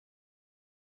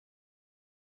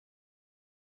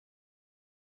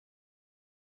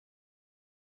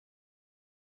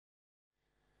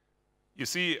You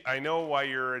see, I know why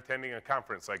you're attending a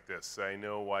conference like this. I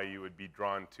know why you would be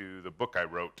drawn to the book I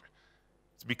wrote.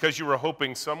 It's because you were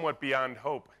hoping somewhat beyond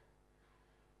hope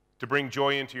to bring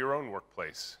joy into your own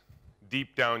workplace.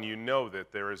 Deep down, you know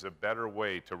that there is a better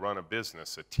way to run a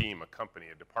business, a team, a company,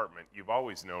 a department. You've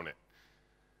always known it.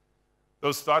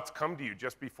 Those thoughts come to you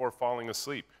just before falling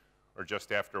asleep or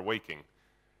just after waking,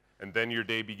 and then your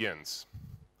day begins.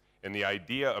 And the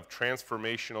idea of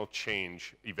transformational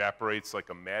change evaporates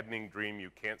like a maddening dream you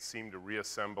can't seem to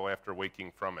reassemble after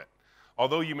waking from it.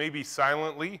 Although you may be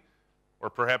silently,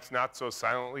 or perhaps not so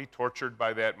silently, tortured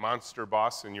by that monster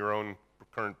boss in your own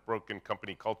current broken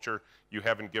company culture, you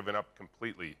haven't given up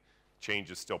completely.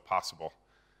 Change is still possible.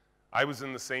 I was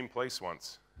in the same place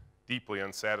once, deeply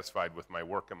unsatisfied with my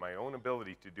work and my own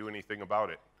ability to do anything about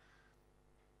it.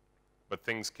 But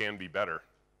things can be better.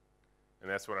 And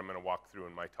that's what I'm going to walk through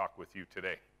in my talk with you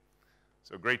today.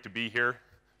 So great to be here.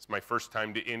 It's my first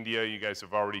time to India. You guys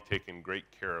have already taken great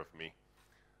care of me.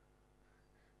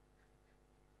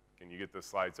 Can you get the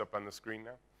slides up on the screen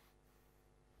now?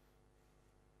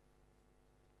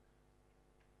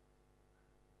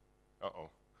 Uh-oh,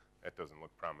 that doesn't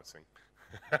look promising.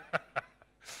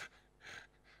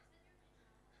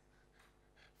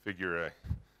 Figure a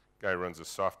guy who runs a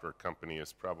software company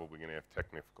is probably going to have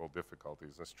technical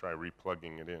difficulties. Let's try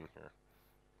replugging it in here.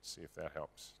 See if that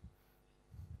helps.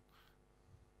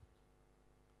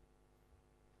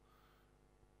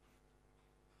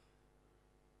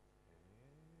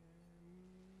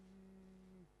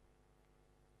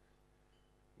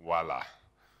 Voila.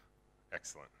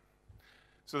 Excellent.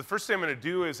 So the first thing I'm going to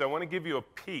do is I want to give you a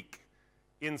peek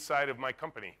inside of my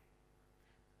company.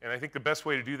 And I think the best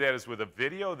way to do that is with a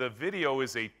video. The video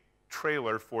is a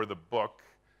trailer for the book.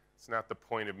 It's not the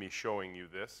point of me showing you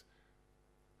this.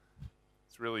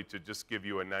 It's really to just give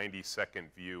you a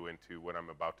 90-second view into what I'm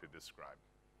about to describe.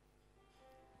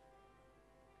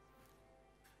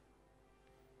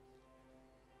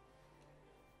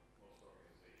 Most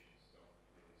organizations don't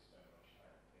really spend much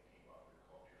time thinking about their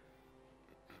culture.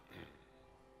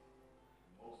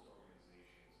 Most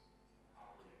organizations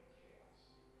operate in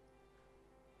chaos.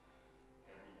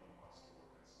 Everyone wants to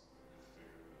work on something that's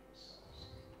bigger than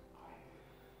themselves.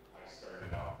 I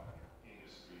started out in an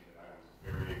industry that I was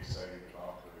very excited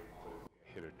about, but it quickly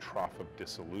hit a trough of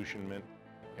disillusionment.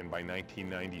 And by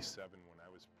 1997, when I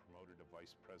was promoted to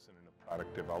vice president of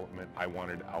product development, I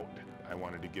wanted out. I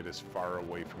wanted to get as far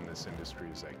away from this industry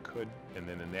as I could. And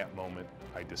then in that moment,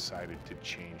 I decided to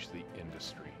change the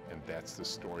industry. And that's the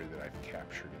story that I've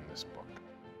captured in this book.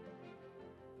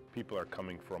 People are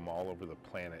coming from all over the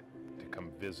planet to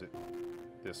come visit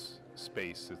this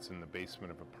space that's in the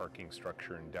basement of a parking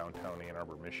structure in downtown Ann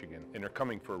Arbor, Michigan. And they're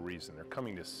coming for a reason. They're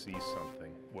coming to see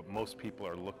something. What most people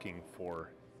are looking for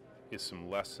is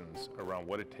some lessons around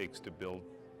what it takes to build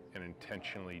an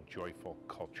intentionally joyful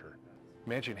culture.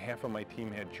 Imagine half of my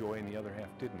team had joy and the other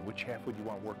half didn't. Which half would you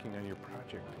want working on your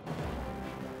project?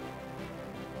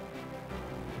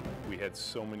 We had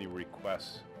so many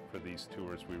requests for these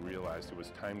tours, we realized it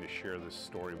was time to share this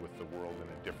story with the world in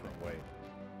a different way.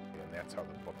 And that's how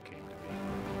the book came to be.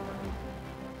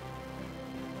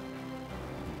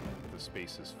 The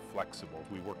space is flexible.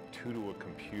 We work 2 to a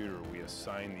computer. We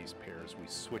assign these pairs. We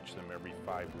switch them every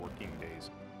 5 working days.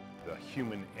 The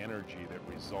human energy that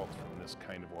results from this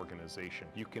kind of organization,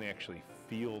 you can actually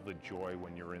feel the joy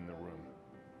when you're in the room.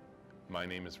 My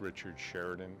name is Richard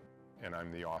Sheridan, and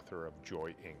I'm the author of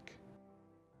Joy, Inc.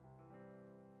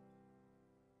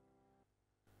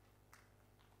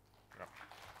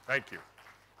 Thank you.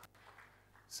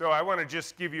 So I want to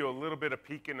just give you a little bit of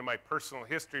peek into my personal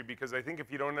history, because I think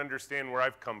if you don't understand where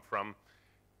I've come from,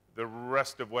 the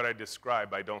rest of what I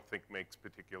describe I don't think makes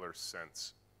particular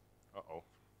sense. Uh-oh,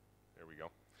 there we go.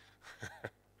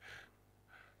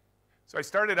 So I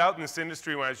started out in this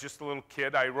industry when I was just a little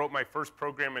kid. I wrote my first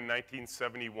program in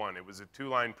 1971. It was a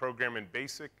 2-line program in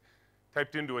BASIC,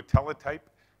 typed into a teletype.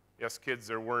 Yes, kids,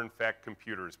 there were in fact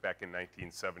computers back in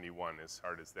 1971, as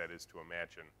hard as that is to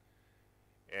imagine.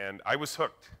 And I was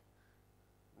hooked.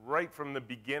 Right from the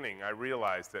beginning, I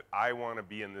realized that I want to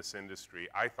be in this industry.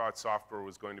 I thought software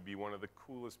was going to be one of the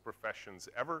coolest professions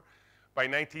ever. By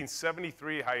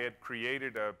 1973, I had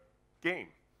created a game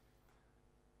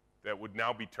that would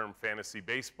now be termed fantasy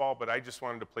baseball, but I just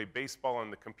wanted to play baseball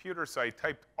on the computer, so I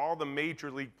typed all the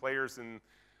major league players in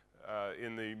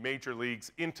the major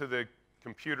leagues into the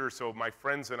computer so my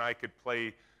friends and I could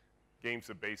play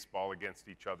games of baseball against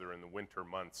each other in the winter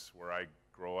months. Where I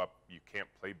grow up, you can't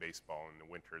play baseball in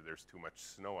the winter. There's too much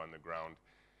snow on the ground.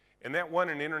 And that won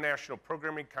an international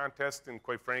programming contest, and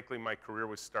quite frankly, my career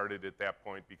was started at that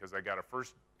point because I got a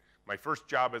first My first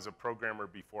job as a programmer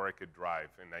before I could drive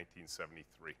in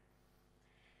 1973.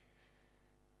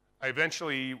 I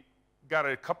eventually got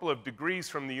a couple of degrees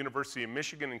from the University of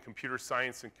Michigan in computer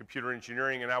science and computer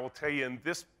engineering, and I will tell you, in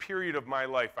this period of my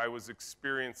life, I was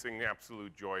experiencing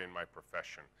absolute joy in my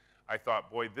profession. I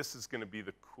thought, boy, this is going to be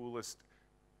the coolest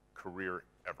career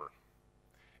ever.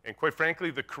 And quite frankly,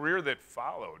 the career that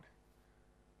followed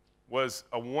was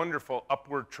a wonderful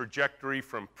upward trajectory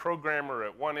from programmer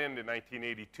at one end in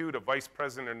 1982 to vice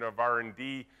president of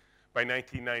R&D by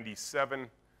 1997.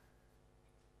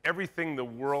 Everything the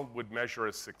world would measure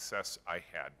as success I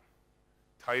had.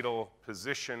 Title,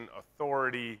 position,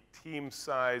 authority, team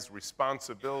size,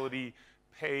 responsibility,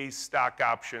 pay, stock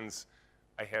options,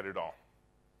 I had it all.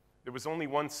 There was only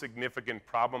one significant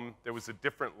problem. There was a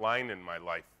different line in my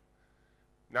life.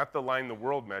 Not the line the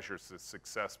world measures as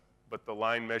success, but the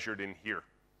line measured in here.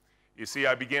 You see,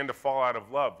 I began to fall out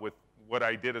of love with what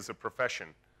I did as a profession.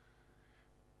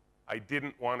 I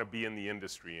didn't want to be in the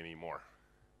industry anymore.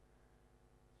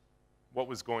 What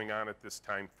was going on at this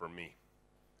time for me?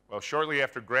 Well, shortly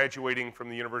after graduating from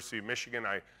the University of Michigan,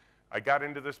 I got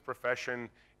into this profession,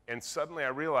 and suddenly I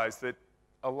realized that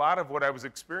a lot of what I was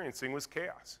experiencing was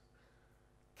chaos.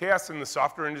 Chaos in the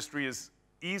software industry is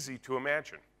easy to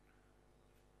imagine.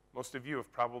 Most of you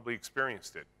have probably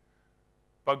experienced it.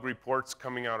 Bug reports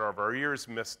coming out of our ears,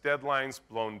 missed deadlines,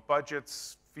 blown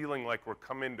budgets, feeling like we're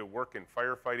coming to work in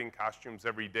firefighting costumes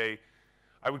every day.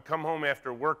 I would come home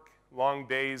after work, long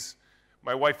days.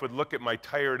 My wife would look at my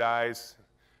tired eyes,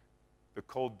 the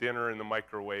cold dinner in the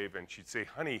microwave, and she'd say,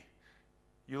 honey,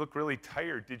 you look really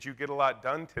tired. Did you get a lot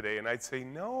done today? And I'd say,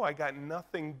 no, I got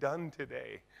nothing done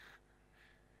today.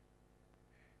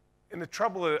 And the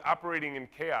trouble of operating in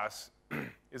chaos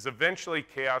is eventually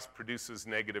chaos produces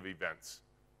negative events.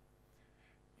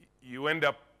 You end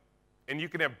up, and you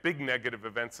can have big negative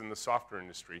events in the software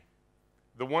industry.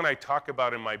 The one I talk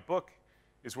about in my book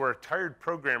is where a tired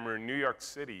programmer in New York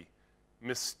City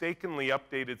mistakenly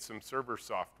updated some server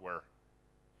software,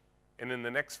 and in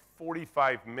the next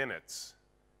 45 minutes,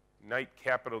 Knight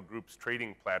Capital Group's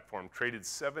trading platform traded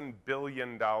 $7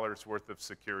 billion worth of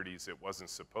securities it wasn't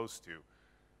supposed to,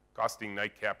 costing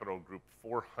Knight Capital Group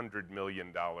 $400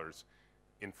 million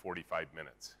in 45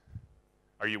 minutes.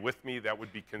 Are you with me? That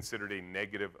would be considered a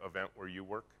negative event where you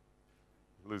work,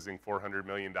 losing $400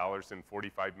 million in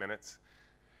 45 minutes.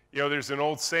 You know, there's an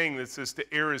old saying that says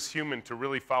to err is human, to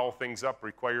really foul things up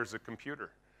requires a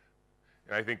computer.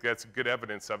 And I think that's good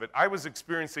evidence of it. I was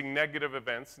experiencing negative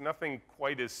events, nothing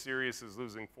quite as serious as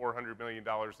losing $400 million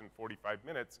in 45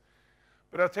 minutes.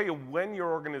 But I'll tell you, when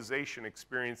your organization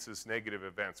experiences negative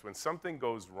events, when something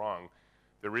goes wrong,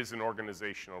 there is an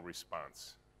organizational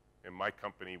response. And my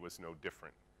company was no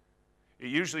different. It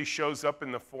usually shows up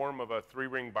in the form of a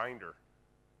 3-ring binder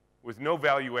with no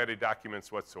value-added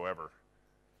documents whatsoever.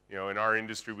 You know, in our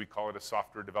industry, we call it a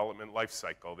software development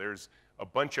lifecycle. There's a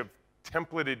bunch of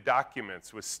templated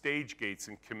documents with stage gates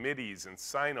and committees and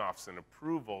sign-offs and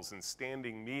approvals and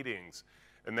standing meetings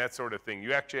and that sort of thing.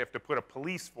 You actually have to put a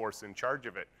police force in charge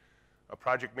of it, a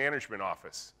project management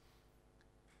office.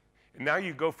 And now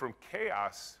you go from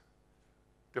chaos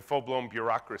to full-blown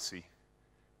bureaucracy.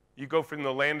 You go from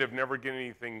the land of never getting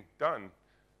anything done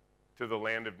to the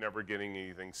land of never getting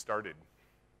anything started.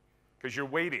 Because you're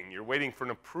waiting for an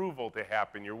approval to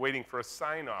happen, you're waiting for a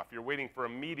sign-off, you're waiting for a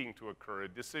meeting to occur, a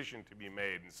decision to be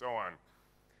made, and so on.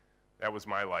 That was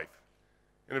my life.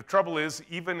 And the trouble is,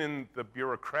 even in the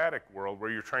bureaucratic world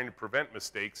where you're trying to prevent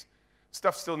mistakes,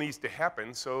 stuff still needs to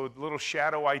happen, so little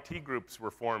shadow IT groups were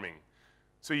forming.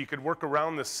 So you could work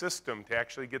around the system to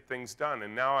actually get things done.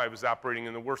 And now I was operating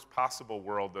in the worst possible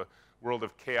world, the world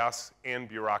of chaos and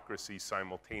bureaucracy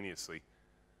simultaneously.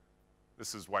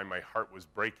 This is why my heart was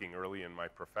breaking early in my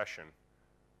profession.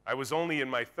 I was only in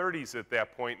my 30s at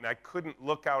that point, and I couldn't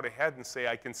look out ahead and say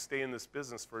I can stay in this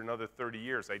business for another 30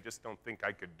 years. I just don't think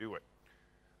I could do it.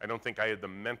 I don't think I had the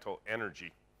mental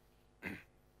energy.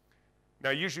 Now,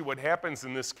 usually what happens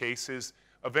in this case is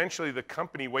eventually the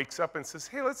company wakes up and says,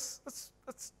 hey, let's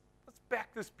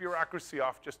back this bureaucracy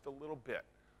off just a little bit.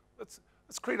 Let's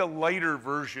create a lighter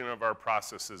version of our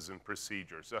processes and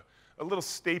procedures, a little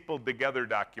stapled together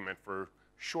document for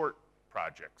short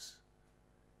projects.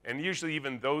 And usually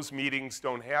even those meetings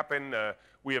don't happen.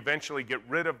 We eventually get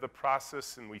rid of the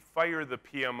process and we fire the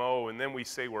PMO, and then we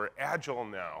say we're agile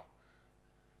now,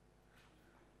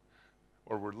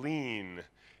 or we're lean.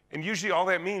 And usually all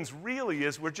that means really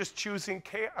is we're just choosing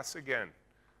chaos again.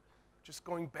 Just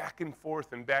going back and forth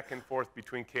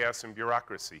between chaos and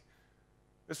bureaucracy.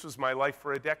 This was my life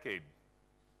for a decade.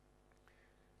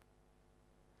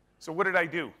 So what did I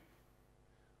do?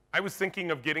 I was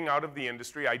thinking of getting out of the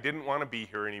industry. I didn't want to be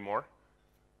here anymore.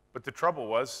 But the trouble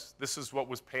was, this is what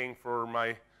was paying for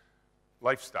my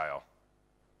lifestyle.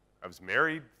 I was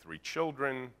married, 3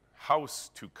 children,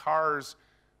 house, 2 cars.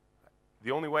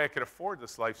 The only way I could afford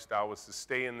this lifestyle was to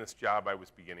stay in this job I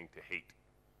was beginning to hate.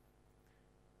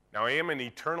 Now, I am an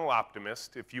eternal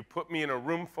optimist. If you put me in a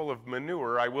room full of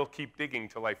manure, I will keep digging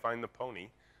till I find the pony.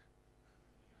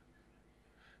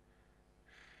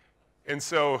 And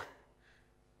so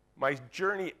my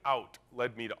journey out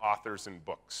led me to authors and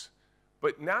books,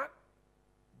 but not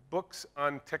books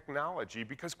on technology,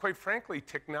 because quite frankly,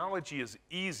 technology is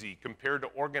easy compared to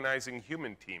organizing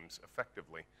human teams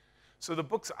effectively. So the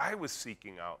books I was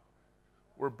seeking out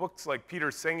were books like Peter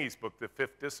Senge's book, The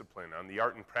Fifth Discipline, on the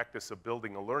art and practice of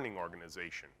building a learning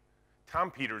organization,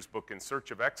 Tom Peters' book, In Search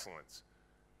of Excellence,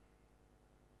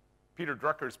 Peter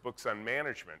Drucker's books on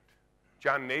management,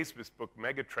 John Naisbitt's book,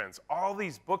 Megatrends. All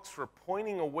these books were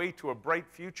pointing a way to a bright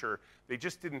future. They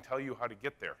just didn't tell you how to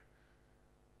get there.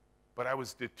 But I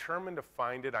was determined to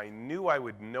find it. I knew I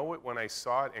would know it when I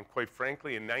saw it, and quite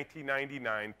frankly, in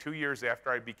 1999, 2 years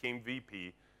after I became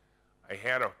VP, I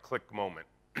had a click moment.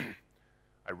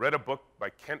 I read a book by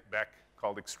Kent Beck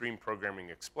called Extreme Programming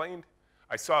Explained.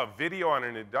 I saw a video on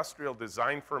an industrial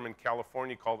design firm in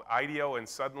California called IDEO, and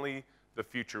suddenly the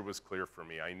future was clear for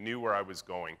me. I knew where I was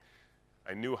going.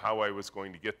 I knew how I was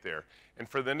going to get there. And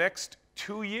for the next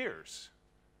 2 years,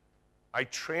 I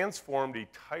transformed a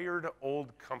tired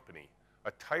old company,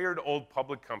 a tired old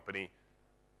public company,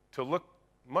 to look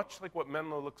much like what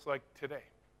Menlo looks like today.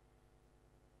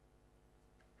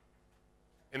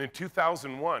 And in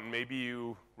 2001, maybe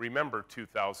you remember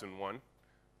 2001,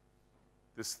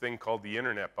 this thing called the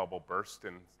internet bubble burst,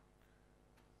 and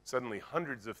suddenly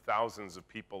hundreds of thousands of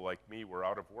people like me were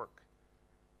out of work.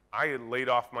 I had laid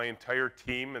off my entire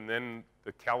team, and then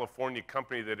the California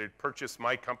company that had purchased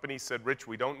my company said, Rich,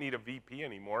 we don't need a VP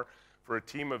anymore for a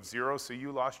team of 0, so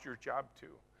you lost your job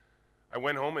too. I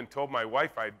went home and told my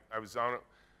wife I was out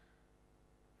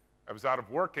of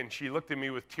work, and she looked at me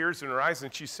with tears in her eyes,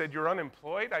 and she said, you're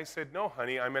unemployed? I said, no,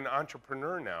 honey, I'm an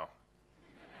entrepreneur now.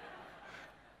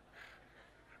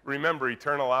 Remember,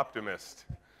 eternal optimist.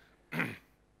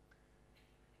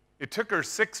 It took her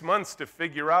 6 months to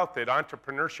figure out that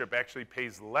entrepreneurship actually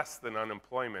pays less than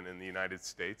unemployment in the United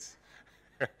States.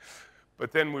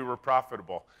 But then we were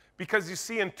profitable. Because you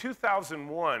see, in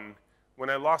 2001, when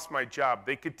I lost my job,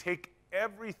 they could take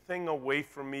everything away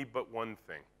from me but one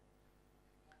thing.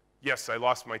 Yes, I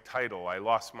lost my title, I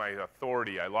lost my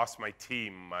authority, I lost my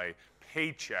team, my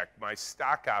paycheck, my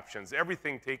stock options,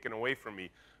 everything taken away from me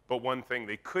but one thing.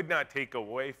 They could not take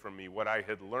away from me what I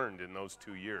had learned in those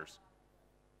 2 years.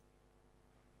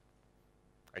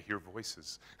 I hear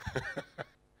voices.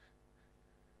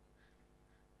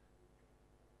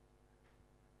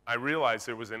 I realized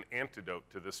there was an antidote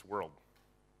to this world.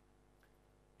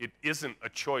 It isn't a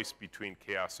choice between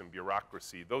chaos and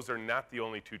bureaucracy. Those are not the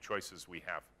only 2 choices we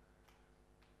have.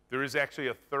 There is actually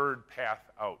a third path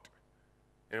out,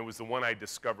 and it was the one I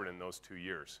discovered in those 2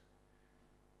 years.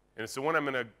 And it's the one I'm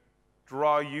going to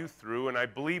draw you through, and I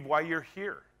believe why you're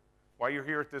here. Why you're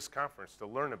here at this conference, to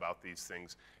learn about these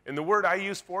things. And the word I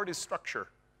use for it is structure.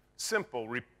 Simple,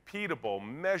 repeatable,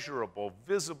 measurable,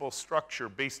 visible structure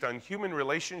based on human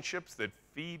relationships that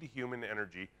feed human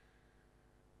energy.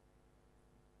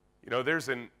 You know, there's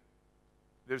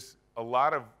a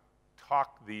lot of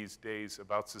talk these days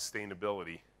about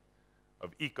sustainability,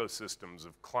 of ecosystems,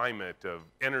 of climate, of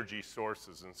energy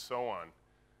sources, and so on.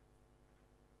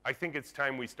 I think it's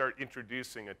time we start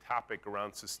introducing a topic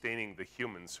around sustaining the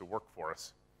humans who work for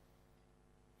us.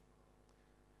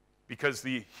 Because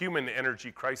the human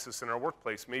energy crisis in our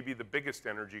workplace may be the biggest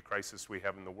energy crisis we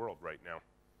have in the world right now.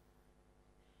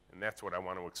 And that's what I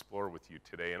want to explore with you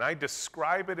today. And I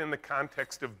describe it in the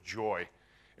context of joy.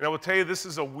 And I will tell you, this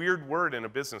is a weird word in a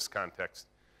business context.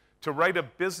 To write a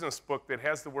business book that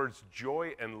has the words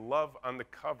joy and love on the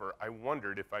cover, I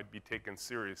wondered if I'd be taken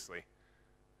seriously.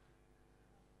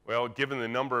 Well, given the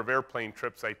number of airplane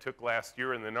trips I took last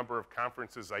year and the number of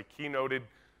conferences I keynoted,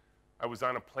 I was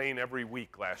on a plane every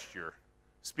week last year,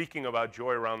 speaking about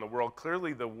joy around the world.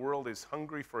 Clearly, the world is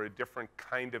hungry for a different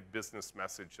kind of business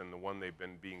message than the one they've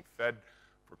been being fed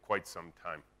for quite some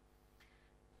time.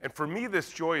 And for me, this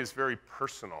joy is very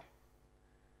personal.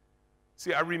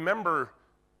 See, I remember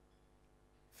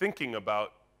thinking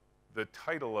about the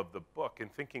title of the book and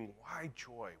thinking, why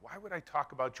joy? Why would I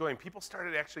talk about joy? And people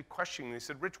started actually questioning. They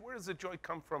said, Rich, where does the joy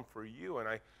come from for you? And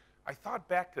I thought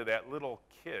back to that little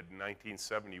kid in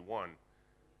 1971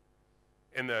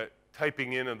 and the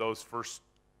typing in of those first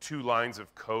 2 lines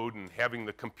of code and having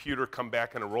the computer come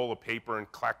back in a roll of paper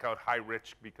and clack out "Hi,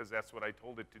 Rich," because that's what I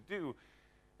told it to do.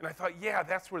 And I thought, yeah,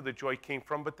 that's where the joy came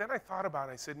from. But then I thought about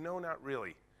it. I said, no, not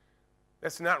really.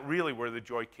 That's not really where the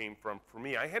joy came from for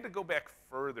me. I had to go back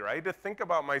further. I had to think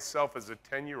about myself as a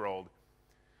 10-year-old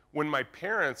when my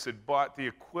parents had bought the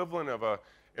equivalent of an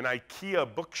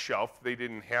IKEA bookshelf. They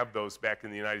didn't have those back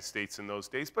in the United States in those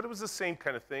days, but it was the same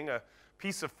kind of thing, a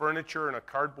piece of furniture in a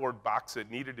cardboard box that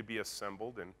needed to be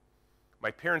assembled. And my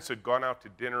parents had gone out to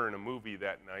dinner and a movie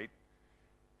that night.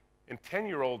 And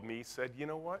 10-year-old me said, you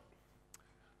know what?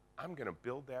 I'm going to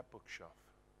build that bookshelf.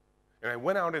 And I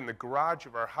went out in the garage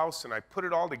of our house and I put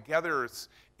it all together. It's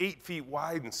 8 feet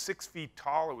wide and 6 feet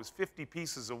tall. It was 50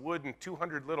 pieces of wood and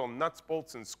 200 little nuts,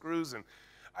 bolts, and screws. And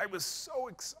I was so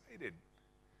excited.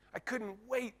 I couldn't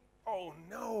wait. Oh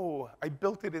no, I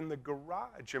built it in the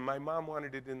garage and my mom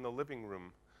wanted it in the living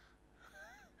room.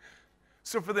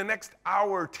 So for the next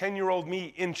hour, 10-year-old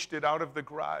me inched it out of the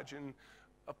garage and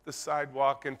up the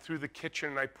sidewalk and through the kitchen.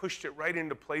 And I pushed it right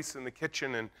into place in the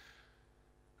kitchen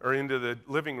or into the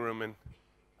living room, and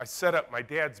I set up my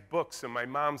dad's books and my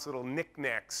mom's little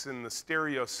knickknacks in the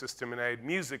stereo system, and I had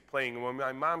music playing. And when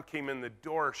my mom came in the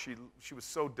door, she was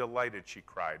so delighted she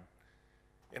cried.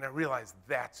 And I realized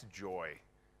that's joy.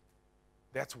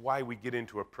 That's why we get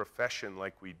into a profession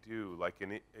like we do, like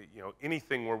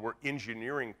anything where we're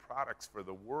engineering products for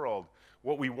the world.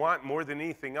 What we want more than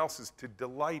anything else is to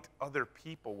delight other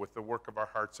people with the work of our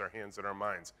hearts, our hands, and our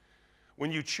minds.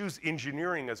 When you choose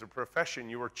engineering as a profession,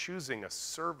 you are choosing a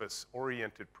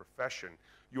service-oriented profession.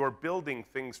 You are building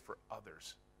things for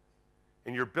others.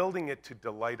 And you're building it to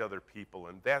delight other people,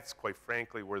 and that's, quite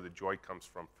frankly, where the joy comes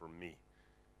from for me.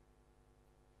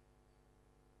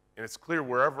 And it's clear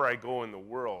wherever I go in the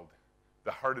world,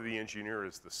 the heart of the engineer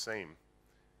is the same.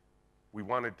 We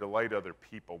want to delight other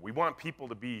people. We want people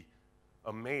to be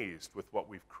amazed with what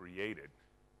we've created.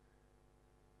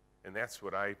 And that's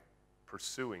what I'm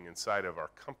pursuing inside of our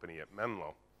company at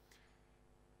Menlo.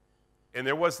 And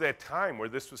there was that time where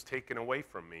this was taken away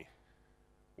from me,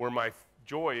 where my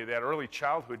joy, that early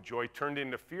childhood joy, turned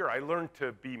into fear. I learned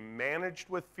to be managed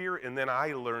with fear, and then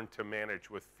I learned to manage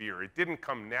with fear. It didn't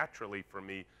come naturally for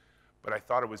me, but I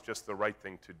thought it was just the right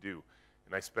thing to do.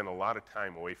 And I spent a lot of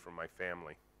time away from my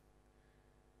family.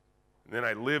 And then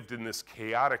I lived in this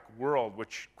chaotic world,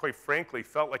 which, quite frankly,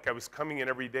 felt like I was coming in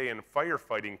every day in a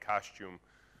firefighting costume,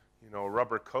 a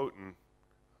rubber coat and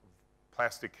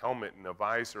plastic helmet and a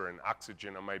visor and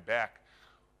oxygen on my back,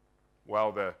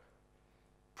 while the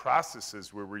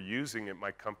processes we were using at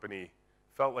my company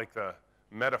felt like the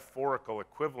metaphorical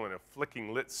equivalent of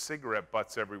flicking lit cigarette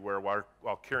butts everywhere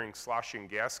while carrying sloshing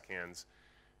gas cans.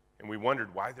 And we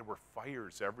wondered why there were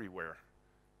fires everywhere.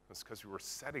 It's because we were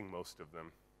setting most of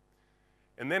them.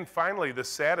 And then finally, the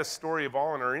saddest story of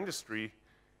all in our industry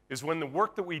is when the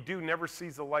work that we do never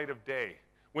sees the light of day.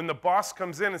 When the boss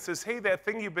comes in and says, hey, that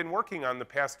thing you've been working on the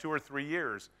past 2 or 3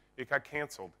 years, it got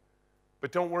canceled.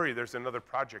 But don't worry, there's another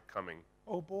project coming.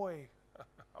 Oh boy,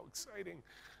 how exciting.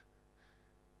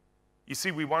 You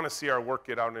see, we want to see our work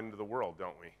get out into the world,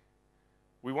 don't we?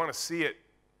 We want to see it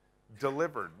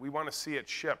delivered. We want to see it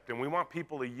shipped. And we want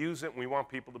people to use it, and we want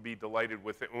people to be delighted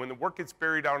with it. And when the work gets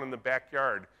buried out in the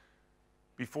backyard,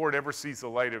 before it ever sees the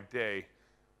light of day,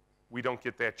 we don't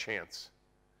get that chance.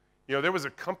 There was a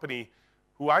company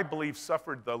who I believe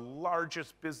suffered the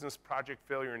largest business project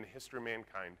failure in the history of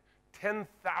mankind.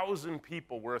 10,000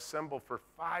 people were assembled for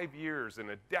 5 years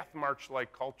in a death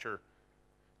march-like culture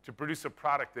to produce a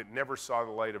product that never saw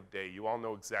the light of day. You all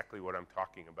know exactly what I'm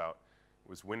talking about. It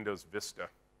was Windows Vista.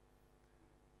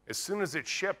 As soon as it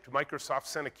shipped, Microsoft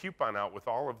sent a coupon out with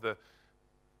all of the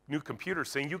new computers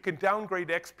saying, you can downgrade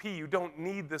XP, you don't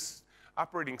need this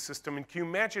operating system. And can you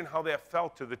imagine how that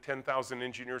felt to the 10,000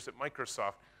 engineers at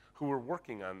Microsoft who were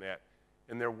working on that,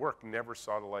 and their work never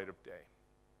saw the light of day?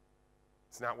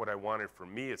 It's not what I wanted for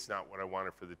me. It's not what I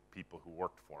wanted for the people who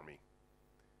worked for me.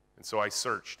 And so I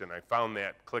searched, and I found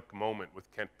that click moment with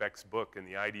Kent Beck's book and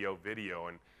the IDEO video,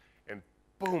 and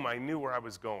boom, I knew where I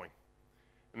was going.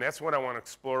 And that's what I want to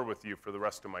explore with you for the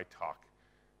rest of my talk.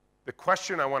 The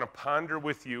question I want to ponder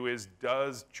with you is,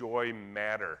 does joy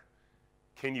matter?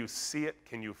 Can you see it?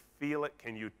 Can you feel it?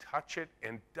 Can you touch it?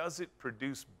 And does it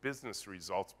produce business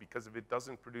results? Because if it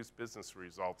doesn't produce business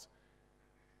results,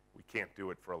 we can't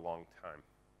do it for a long time.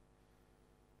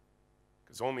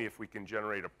 Because only if we can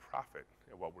generate a profit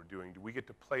at what we're doing do we get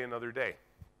to play another day.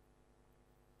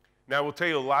 Now, I will tell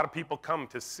you, a lot of people come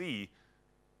to see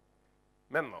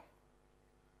Menlo.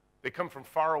 They come from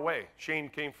far away. Shane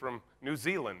came from New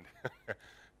Zealand,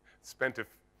 spent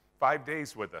 5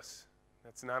 days with us.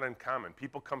 That's not uncommon.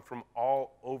 People come from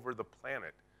all over the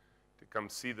planet. to come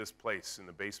see this place in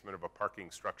the basement of a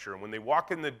parking structure. And when they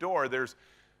walk in the door, there's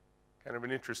kind of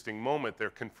an interesting moment.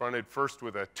 They're confronted first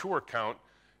with a tour count.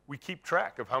 We keep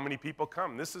track of how many people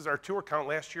come. This is our tour count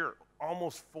last year.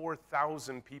 Almost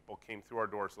 4,000 people came through our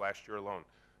doors last year alone,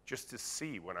 just to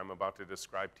see what I'm about to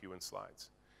describe to you in slides.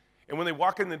 And when they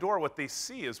walk in the door, what they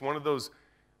see is one of those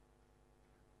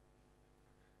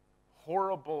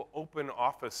horrible open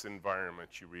office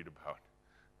environments you read about.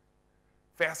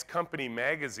 Fast Company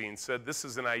magazine said this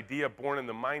is an idea born in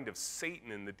the mind of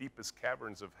Satan in the deepest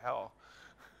caverns of hell.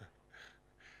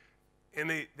 And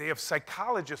they have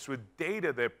psychologists with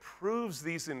data that proves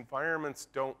these environments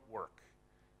don't work,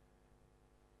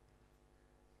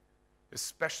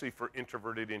 especially for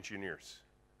introverted engineers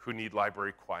who need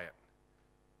library quiet.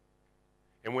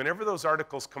 And whenever those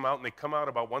articles come out, and they come out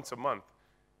about once a month,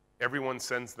 everyone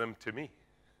sends them to me.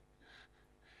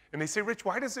 And they say, Rich,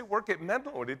 why does it work at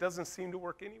Menlo? It doesn't seem to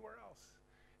work anywhere else.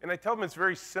 And I tell them it's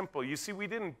very simple. You see, we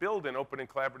didn't build an open and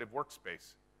collaborative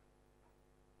workspace.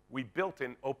 We built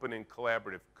an open and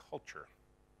collaborative culture.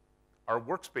 Our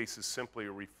workspace is simply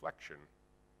a reflection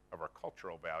of our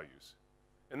cultural values.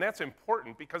 And that's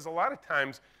important because a lot of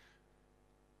times,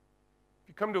 if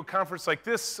you come to a conference like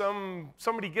this,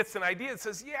 somebody gets an idea and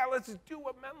says, yeah, let's do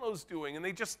what Menlo's doing. And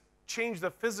they just change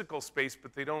the physical space,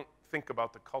 but they don't think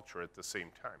about the culture at the same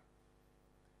time.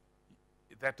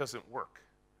 That doesn't work.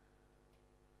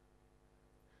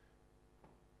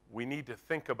 We need to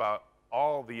think about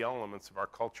all the elements of our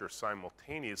culture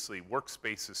simultaneously.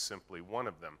 Workspace is simply one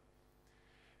of them.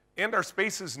 And our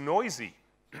space is noisy.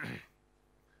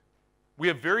 We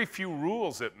have very few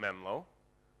rules at Menlo.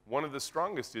 One of the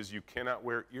strongest is you cannot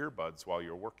wear earbuds while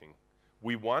you're working.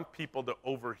 We want people to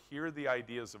overhear the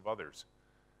ideas of others.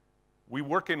 We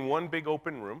work in one big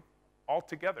open room all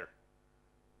together.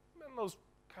 Menlo's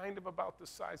kind of about the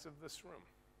size of this room.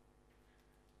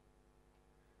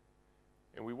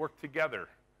 And we work together,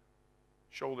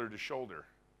 shoulder to shoulder,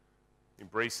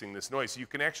 embracing this noise. You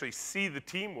can actually see the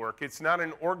teamwork. It's not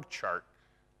an org chart.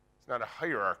 It's not a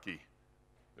hierarchy.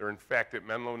 There are, in fact, at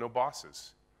Menlo, no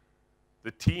bosses.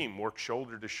 The team works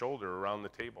shoulder to shoulder around the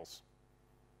tables.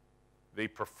 They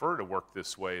prefer to work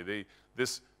this way.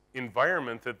 This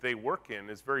environment that they work in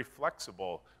is very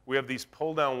flexible. We have these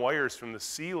pull-down wires from the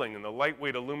ceiling and the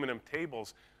lightweight aluminum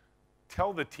tables.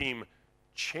 Tell the team,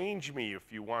 change me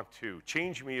if you want to.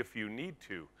 Change me if you need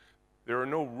to. There are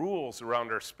no rules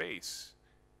around our space.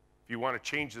 If you want to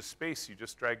change the space, you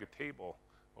just drag a table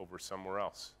over somewhere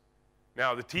else.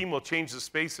 Now, the team will change the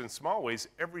space in small ways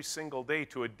every single day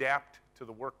to adapt to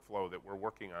the workflow that we're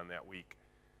working on that week.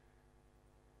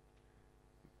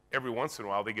 Every once in a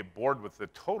while, they get bored with the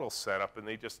total setup, and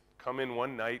they just come in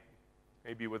one night,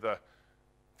 maybe with a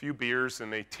few beers,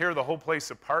 and they tear the whole place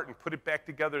apart and put it back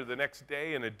together the next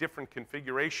day in a different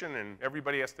configuration, and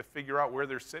everybody has to figure out where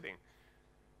they're sitting.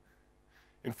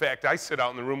 In fact, I sit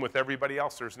out in the room with everybody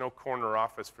else. There's no corner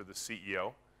office for the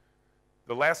CEO.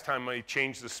 The last time I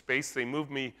changed the space, they moved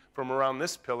me from around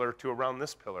this pillar to around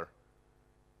this pillar.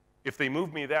 If they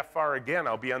move me that far again,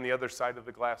 I'll be on the other side of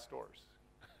the glass doors.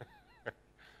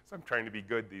 So I'm trying to be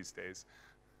good these days.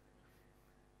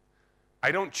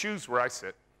 I don't choose where I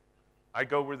sit. I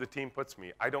go where the team puts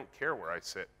me. I don't care where I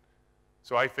sit.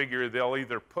 So I figure they'll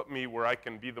either put me where I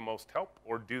can be the most help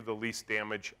or do the least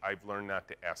damage. I've learned not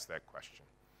to ask that question.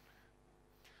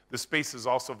 The space is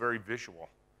also very visual.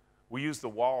 We use the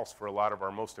walls for a lot of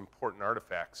our most important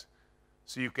artifacts,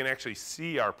 so you can actually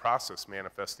see our process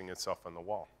manifesting itself on the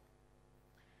wall.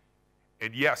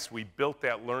 And yes, we built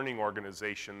that learning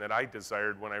organization that I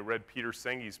desired when I read Peter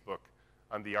Senge's book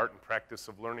on the art and practice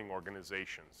of learning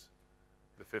organizations,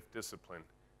 the fifth discipline.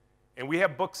 And we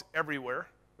have books everywhere.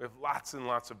 We have lots and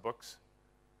lots of books.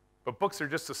 But books are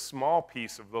just a small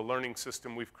piece of the learning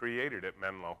system we've created at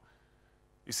Menlo.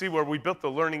 You see, where we built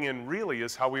the learning in really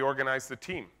is how we organize the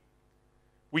team.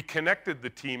 We connected the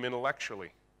team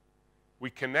intellectually.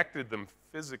 We connected them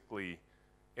physically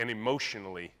and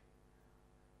emotionally.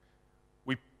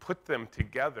 We put them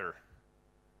together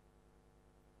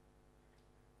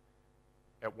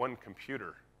at one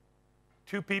computer.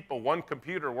 Two people, one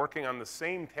computer, working on the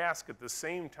same task at the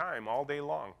same time all day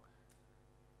long.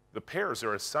 The pairs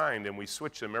are assigned, and we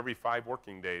switch them every 5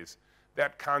 working days.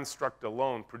 That construct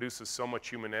alone produces so much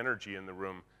human energy in the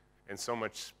room and so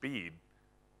much speed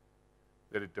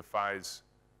that it defies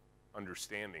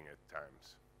understanding at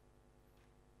times.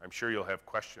 I'm sure you'll have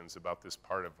questions about this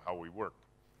part of how we work.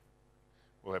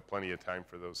 We'll have plenty of time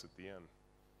for those at the end.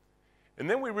 And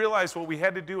then we realized what we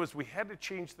had to do is we had to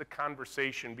change the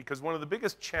conversation, because one of the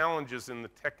biggest challenges in the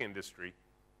tech industry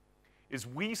is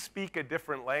we speak a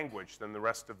different language than the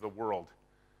rest of the world.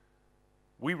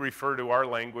 We refer to our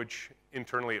language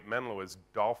internally at Menlo as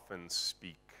dolphin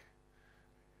speak.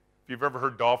 If you've ever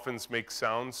heard dolphins make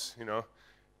sounds,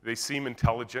 they seem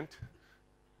intelligent.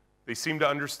 They seem to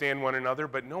understand one another,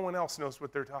 but no one else knows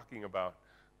what they're talking about.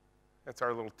 That's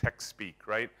our little tech speak,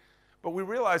 right? But we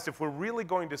realized if we're really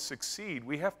going to succeed,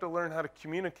 we have to learn how to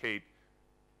communicate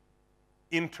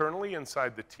internally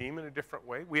inside the team in a different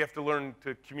way. We have to learn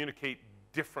to communicate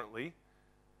differently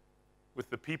with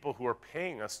the people who are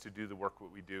paying us to do the work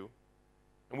that we do.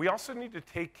 And we also need to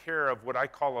take care of what I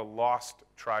call a lost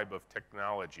tribe of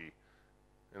technology.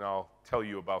 And I'll tell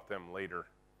you about them later.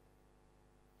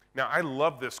 Now, I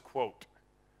love this quote.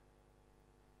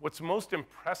 What's most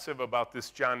impressive about this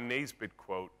John Naisbitt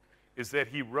quote is that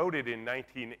he wrote it in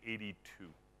 1982.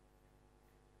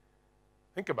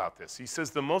 Think about this. He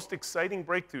says the most exciting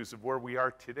breakthroughs of where we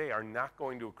are today are not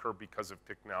going to occur because of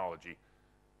technology,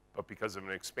 but because of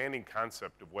an expanding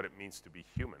concept of what it means to be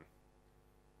human.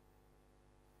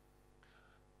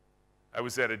 I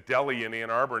was at a deli in Ann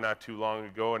Arbor not too long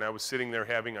ago, and I was sitting there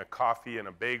having a coffee and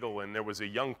a bagel, and there was a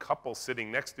young couple sitting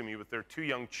next to me with their 2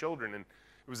 young children. And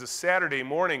it was a Saturday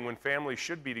morning when families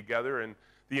should be together, and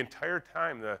the entire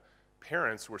time the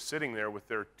parents were sitting there with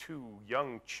their 2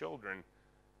 young children.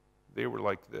 They were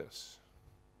like this.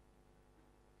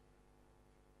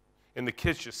 And the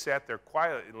kids just sat there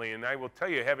quietly, and I will tell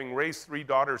you, having raised 3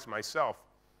 daughters myself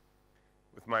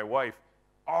with my wife,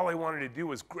 all I wanted to do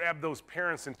was grab those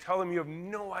parents and tell them you have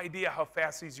no idea how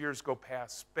fast these years go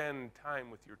past. Spend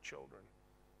time with your children.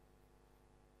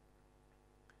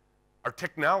 Our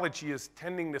technology is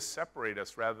tending to separate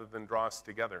us rather than draw us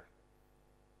together.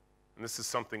 And this is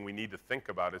something we need to think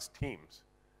about as teams.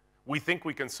 We think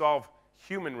we can solve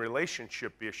human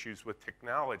relationship issues with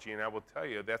technology, and I will tell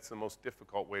you that's the most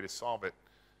difficult way to solve it.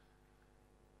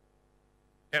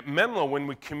 At Menlo, when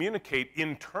we communicate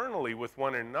internally with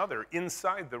one another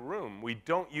inside the room, we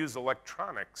don't use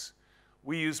electronics.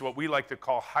 We use what we like to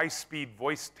call high-speed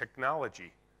voice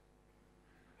technology.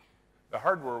 The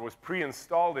hardware was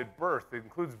pre-installed at birth. It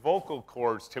includes vocal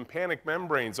cords, tympanic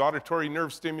membranes, auditory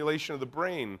nerve stimulation of the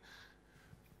brain,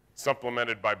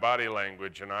 supplemented by body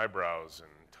language and eyebrows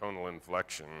and tonal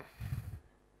inflection.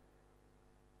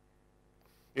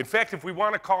 In fact, if we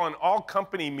want to call an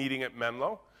all-company meeting at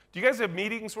Menlo, do you guys have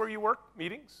meetings where you work?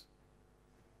 Meetings?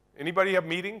 Anybody have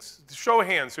meetings? Show of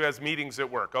hands who has meetings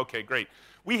at work. Okay, great.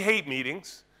 We hate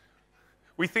meetings.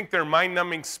 We think they're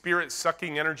mind-numbing,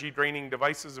 spirit-sucking, energy-draining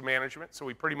devices of management, so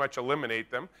we pretty much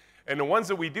eliminate them. And the ones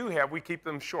that we do have, we keep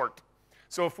them short.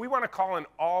 So if we want to call an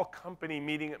all-company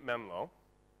meeting at Menlo,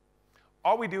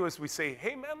 all we do is we say,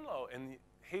 hey, Menlo, and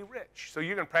hey, Rich. So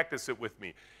you're going to practice it with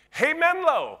me. Hey,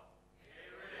 Menlo. Hey,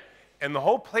 Rich. And the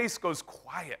whole place goes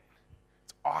quiet.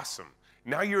 It's awesome.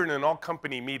 Now you're in an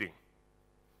all-company meeting.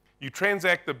 You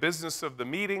transact the business of the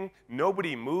meeting.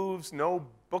 Nobody moves. No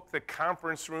book the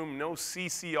conference room. No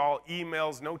CC all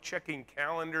emails. No checking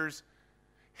calendars.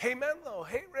 Hey, Menlo.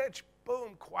 Hey, Rich.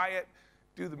 Boom, quiet.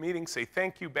 Do the meeting. Say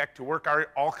thank you. Back to work. Our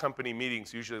all-company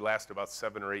meetings usually last about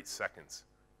 7 or 8 seconds.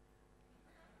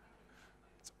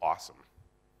 It's awesome.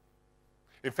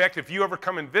 In fact, if you ever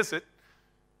come and visit,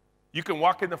 you can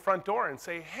walk in the front door and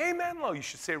say, hey, Menlo. You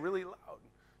should say really loud,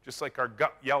 just like our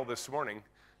gut yell this morning.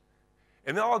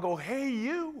 And they'll all go, hey,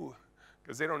 you,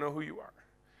 because they don't know who you are.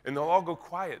 And they'll all go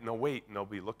quiet, and they'll wait, and they'll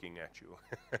be looking at you.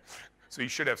 So you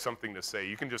should have something to say.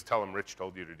 You can just tell them Rich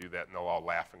told you to do that, and they'll all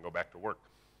laugh and go back to work.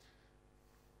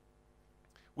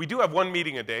 We do have one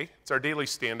meeting a day. It's our daily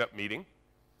stand-up meeting.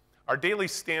 Our daily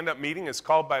stand-up meeting is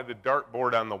called by the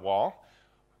dartboard on the wall.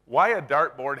 Why a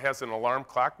dartboard has an alarm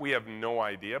clock, we have no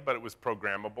idea, but it was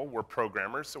programmable. We're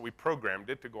programmers, so we programmed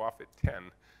it to go off at 10.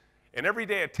 And every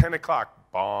day at 10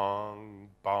 o'clock, bong,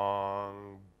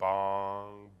 bong,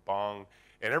 bong, bong,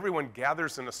 and everyone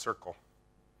gathers in a circle.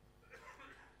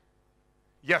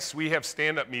 Yes, we have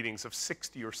stand-up meetings of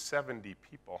 60 or 70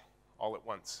 people all at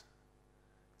once.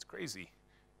 It's crazy.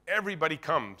 Everybody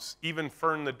comes. Even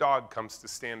Fern the dog comes to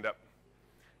stand up.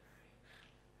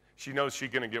 She knows she's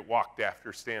going to get walked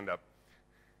after stand-up.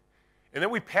 And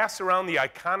then we pass around the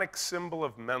iconic symbol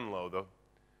of Menlo, the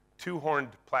 2-horned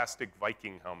plastic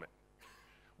Viking helmet.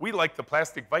 We like the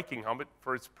plastic Viking helmet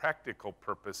for its practical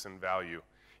purpose and value.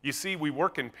 You see, we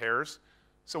work in pairs,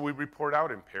 so we report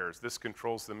out in pairs. This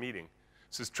controls the meeting.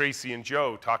 This is Tracy and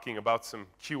Joe talking about some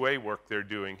QA work they're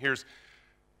doing. Here's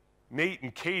Nate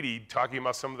and Katie talking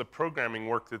about some of the programming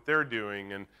work that they're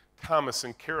doing, and Thomas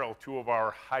and Carol, 2 of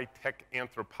our high-tech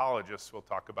anthropologists, we'll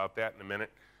talk about that in a minute,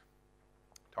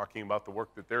 talking about the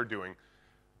work that they're doing.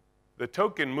 The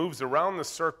token moves around the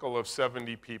circle of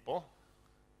 70 people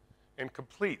and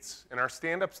completes, and our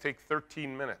stand-ups take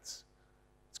 13 minutes.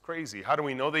 It's crazy. How do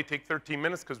we know they take 13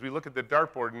 minutes? Because we look at the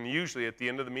dartboard, and usually at the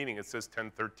end of the meeting it says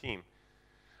 10:13.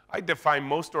 I defy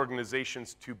most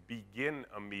organizations to begin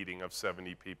a meeting of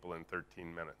 70 people in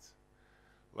 13 minutes,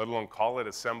 let alone call it,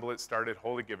 assemble it, start it,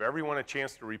 hold it, give everyone a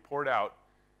chance to report out,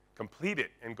 complete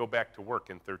it, and go back to work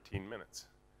in 13 minutes.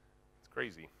 It's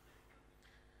crazy.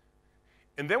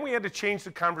 And then we had to change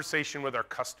the conversation with our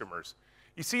customers.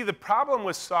 You see, the problem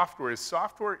with software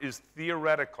is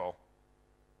theoretical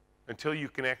until you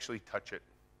can actually touch it.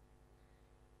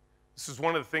 This is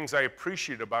one of the things I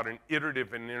appreciate about an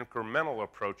iterative and incremental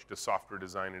approach to software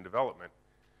design and development,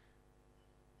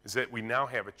 is that we now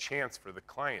have a chance for the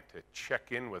client to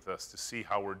check in with us to see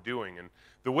how we're doing. And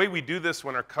the way we do this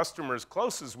when our customer is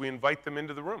close is we invite them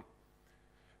into the room.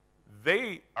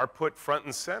 They are put front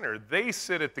and center. They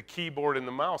sit at the keyboard and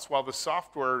the mouse while the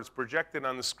software is projected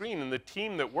on the screen, and the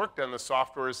team that worked on the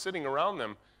software is sitting around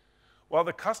them while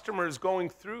the customer is going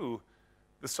through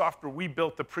the software we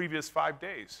built the previous 5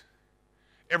 days.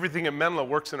 Everything at Menlo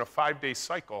works in a 5-day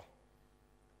cycle,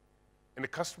 and the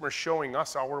customer is showing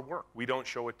us our work. We don't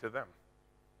show it to them.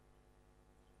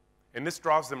 And this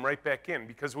draws them right back in,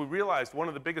 because we realized one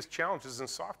of the biggest challenges in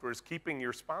software is keeping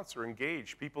your sponsor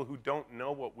engaged, people who don't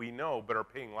know what we know but are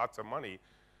paying lots of money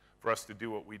for us to do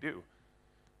what we do.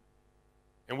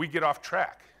 And we get off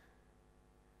track.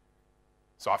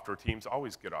 Software teams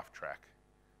always get off track.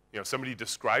 You know, somebody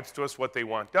describes to us what they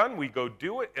want done, we go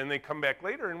do it, and they come back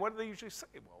later, and what do they usually say?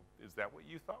 Well, is that what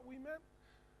you thought we meant?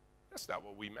 That's not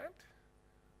what we meant.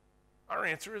 Our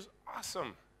answer is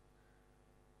awesome.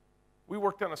 We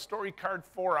worked on a story card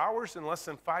 4 hours, and less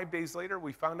than 5 days later,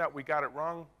 we found out we got it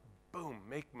wrong. Boom,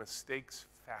 make mistakes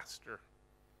faster.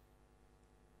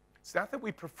 It's not that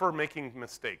we prefer making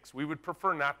mistakes. We would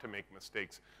prefer not to make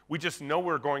mistakes. We just know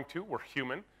we're going to. We're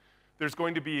human. There's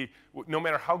going to be, no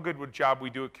matter how good a job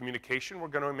we do at communication, we're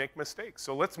going to make mistakes.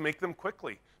 So let's make them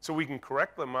quickly so we can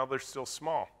correct them while they're still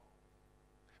small.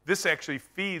 This actually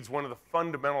feeds one of the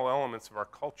fundamental elements of our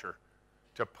culture,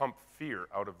 to pump fear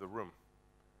out of the room.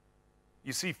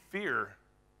 You see, fear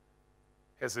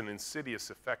has an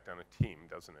insidious effect on a team,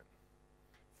 doesn't it?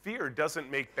 Fear doesn't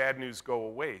make bad news go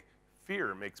away.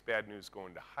 Fear makes bad news go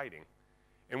into hiding.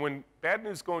 And when bad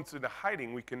news goes into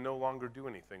hiding, we can no longer do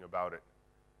anything about it.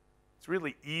 It's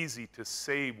really easy to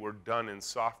say we're done in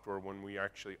software when we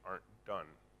actually aren't done,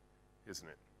 isn't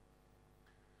it?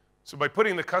 So by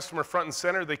putting the customer front and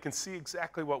center, they can see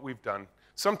exactly what we've done.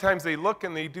 Sometimes they look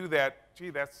and they do that,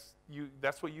 gee, that's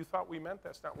what you thought we meant?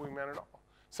 That's not what we meant at all.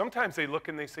 Sometimes they look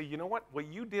and they say, you know what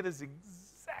you did is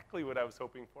exactly what I was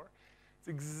hoping for. It's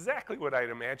exactly what I'd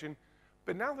imagined,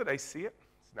 but now that I see it,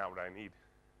 it's not what I need.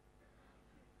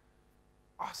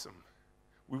 Awesome.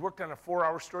 We worked on a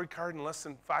 4-hour story card, and less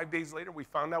than 5 days later, we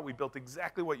found out we built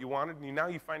exactly what you wanted, and now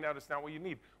you find out it's not what you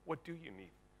need. What do you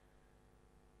need?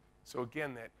 So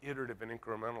again, that iterative and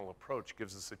incremental approach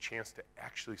gives us a chance to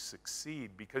actually succeed,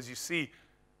 because you see,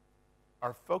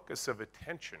 our focus of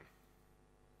attention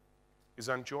is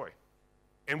on joy.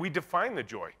 And we define the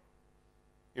joy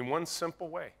in one simple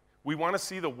way. We want to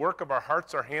see the work of our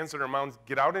hearts, our hands, and our mouths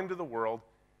get out into the world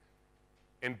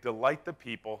and delight the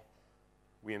people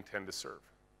we intend to serve,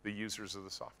 the users of the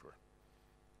software.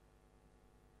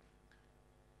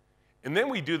 And then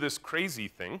we do this crazy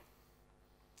thing.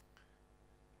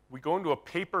 We go into a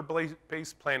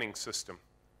paper-based planning system.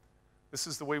 This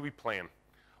is the way we plan.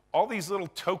 All these little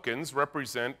tokens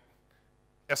represent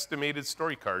estimated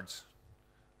story cards.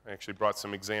 I actually brought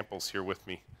some examples here with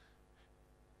me.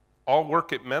 All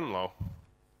work at Menlo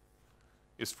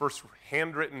is first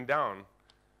handwritten down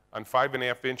on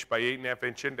 5.5-inch by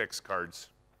 8.5-inch index cards.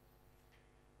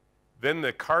 Then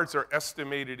the cards are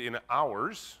estimated in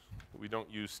hours. We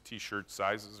don't use t-shirt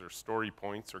sizes or story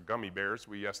points or gummy bears.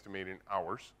 We estimate in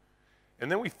hours.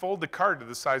 And then we fold the card to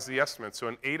the size of the estimate. So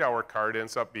an 8-hour card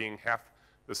ends up being half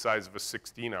the size of a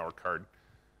 16-hour card.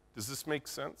 Does this make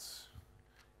sense?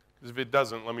 Because if it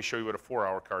doesn't, let me show you what a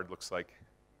 4-hour card looks like.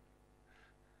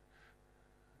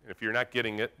 And if you're not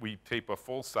getting it, we tape a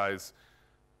full-size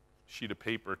sheet of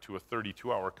paper to a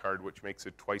 32-hour card, which makes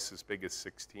it twice as big as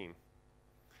 16.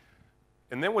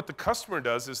 And then what the customer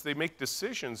does is they make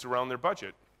decisions around their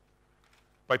budget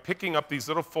by picking up these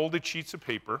little folded sheets of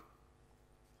paper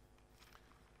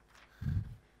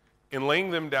and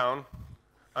laying them down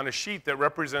on a sheet that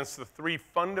represents the 3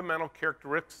 fundamental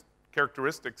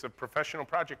characteristics of professional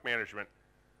project management.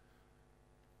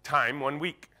 Time, 1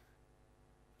 week.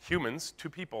 Humans, 2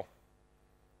 people.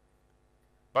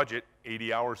 Budget,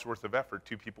 80 hours worth of effort,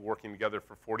 2 people working together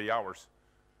for 40 hours.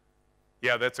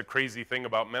 Yeah, that's a crazy thing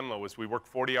about Menlo is we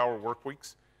work 40-hour work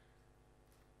weeks.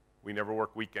 We never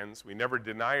work weekends. We never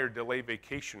deny or delay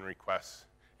vacation requests.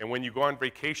 And when you go on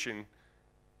vacation,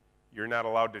 you're not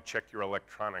allowed to check your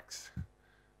electronics.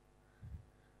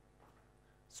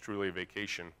 It's truly a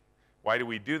vacation. Why do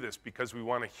we do this? Because we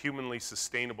want a humanly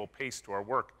sustainable pace to our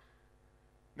work.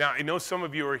 Now, I know some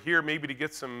of you are here maybe to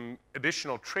get some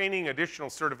additional training,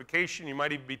 additional certification. You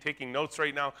might even be taking notes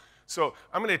right now. So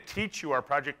I'm going to teach you our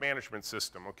project management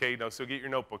system, okay? Now, so get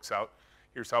your notebooks out.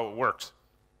 Here's how it works.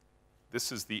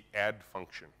 This is the add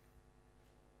function.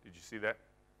 Did you see that?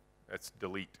 That's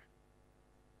delete.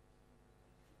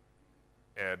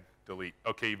 Add, delete.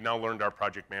 Okay, you've now learned our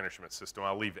project management system.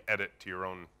 I'll leave edit to your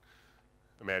own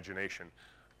imagination.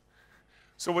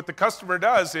 So what the customer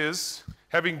does is,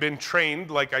 having been trained,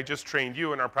 like I just trained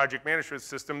you in our project management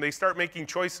system, they start making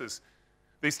choices.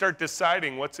 They start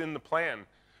deciding what's in the plan.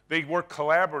 They work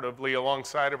collaboratively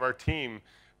alongside of our team.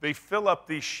 They fill up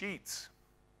these sheets,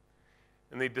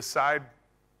 and they decide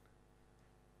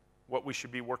what we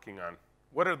should be working on.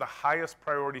 What are the highest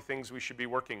priority things we should be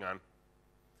working on?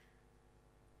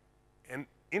 And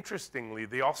interestingly,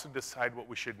 they also decide what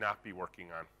we should not be working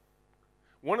on.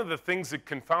 One of the things that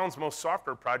confounds most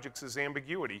software projects is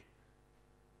ambiguity.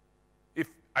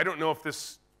 I don't know if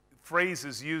this phrase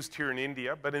is used here in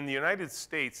India, but in the United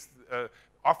States,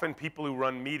 often people who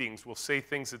run meetings will say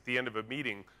things at the end of a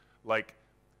meeting like,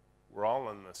 we're all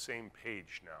on the same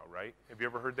page now, right? Have you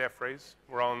ever heard that phrase?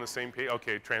 We're all on the same page?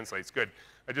 Okay, it translates, good.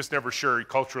 I just never sure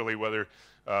culturally whether,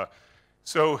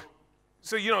 so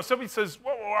you know, somebody says,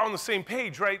 well, we're all on the same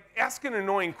page, right? Ask an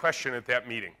annoying question at that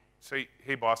meeting. Say,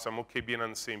 hey boss, I'm okay being on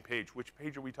the same page. Which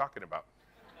page are we talking about?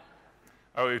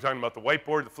 Oh, you're talking about the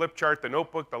whiteboard, the flip chart, the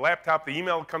notebook, the laptop, the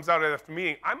email that comes out after the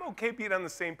meeting. I'm okay being on the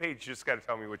same page, you just got to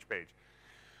tell me which page.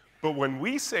 But when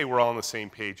we say we're all on the same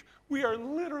page, we are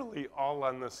literally all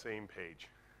on the same page.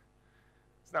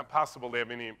 It's not possible to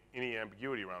have any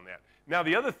ambiguity around that. Now,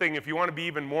 the other thing, if you want to be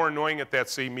even more annoying at that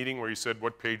same meeting where you said,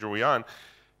 what page are we on?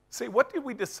 Say, what did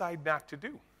we decide not to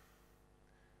do?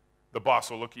 The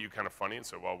boss will look at you kind of funny and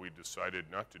say, well, we decided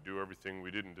not to do everything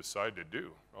we didn't decide to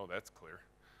do. Oh, that's clear.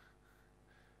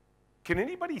 Can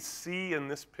anybody see in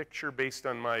this picture, based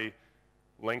on my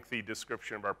lengthy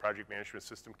description of our project management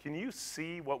system, can you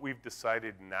see what we've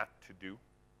decided not to do?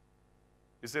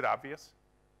 Is it obvious?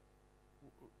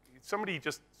 Somebody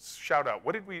just shout out,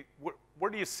 where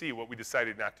do you see what we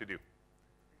decided not to do?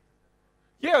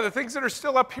 Yeah, the things that are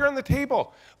still up here on the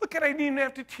table. Look, I didn't even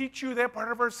have to teach you that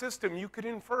part of our system. You could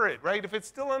infer it, right? If it's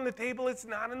still on the table, it's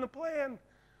not in the plan.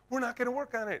 We're not going to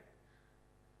work on it.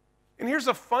 And here's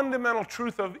a fundamental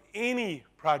truth of any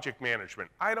project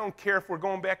management. I don't care if we're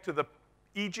going back to the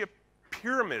Egypt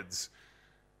pyramids.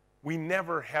 We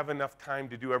never have enough time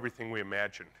to do everything we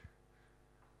imagined.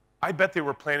 I bet they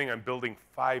were planning on building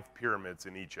 5 pyramids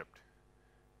in Egypt,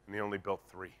 and they only built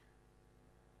 3.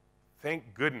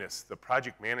 Thank goodness the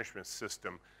project management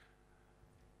system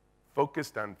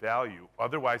focused on value.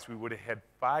 Otherwise, we would have had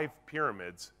 5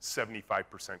 pyramids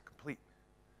 75% complete.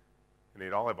 And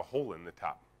they'd all have a hole in the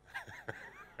top.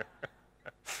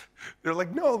 They're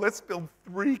like, no, let's build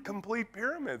 3 complete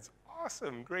pyramids.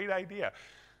 Awesome, great idea.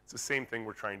 It's the same thing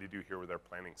we're trying to do here with our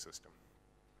planning system.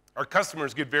 Our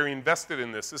customers get very invested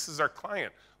in this. This is our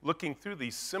client looking through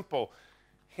these simple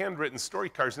handwritten story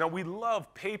cards. Now, we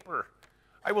love paper.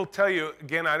 I will tell you,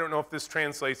 again, I don't know if this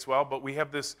translates well, but we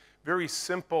have this very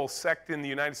simple sect in the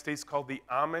United States called the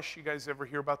Amish. You guys ever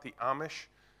hear about the Amish?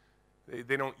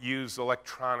 They don't use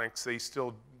electronics. They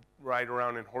still ride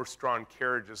around in horse-drawn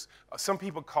carriages. Some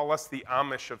people call us the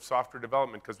Amish of software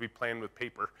development because we plan with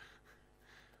paper.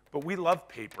 But we love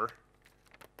paper.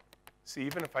 See,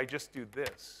 even if I just do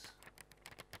this,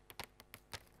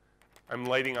 I'm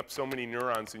lighting up so many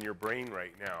neurons in your brain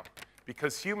right now.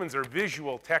 Because humans are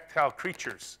visual, tactile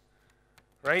creatures,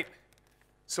 right?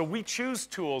 So we choose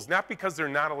tools, not because they're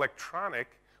not electronic.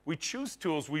 We choose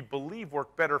tools we believe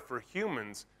work better for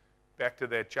humans, back to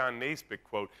that John Naisbitt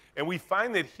quote. And we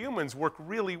find that humans work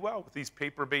really well with these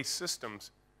paper-based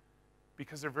systems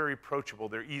because they're very approachable,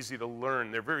 they're easy to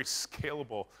learn, they're very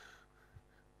scalable,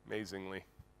 amazingly.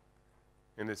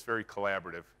 And it's very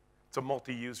collaborative. It's a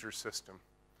multi-user system.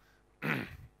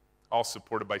 All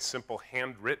supported by simple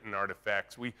handwritten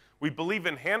artifacts. We believe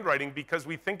in handwriting because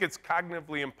we think it's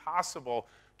cognitively impossible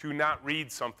to not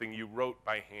read something you wrote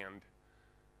by hand.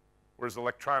 Whereas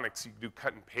electronics, you do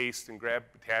cut and paste and grab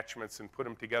attachments and put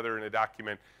them together in a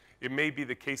document. It may be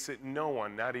the case that no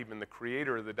one, not even the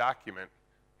creator of the document,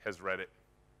 has read it.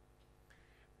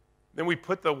 Then we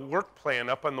put the work plan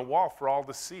up on the wall for all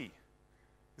to see.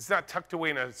 It's not tucked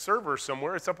away in a server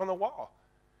somewhere, it's up on the wall.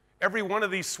 Every one of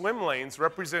these swim lanes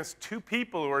represents 2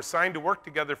 people who are assigned to work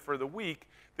together for the week.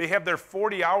 They have their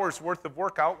 40 hours worth of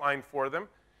work outlined for them.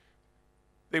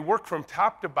 They work from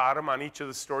top to bottom on each of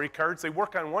the story cards. They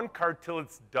work on one card till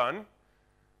it's done.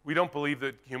 We don't believe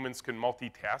that humans can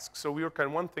multitask, so we work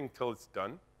on one thing till it's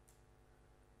done.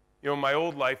 You know, in my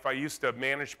old life, I used to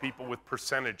manage people with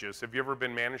percentages. Have you ever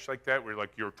been managed like that? Where you're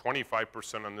like, you're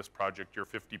 25% on this project, you're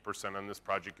 50% on this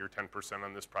project, you're 10%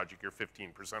 on this project, you're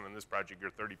 15% on this project, you're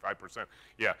 35%.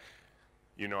 Yeah,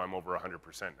 you know I'm over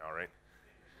 100% now, right?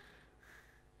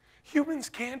 Humans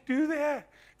can't do that.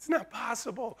 It's not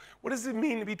possible. What does it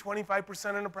mean to be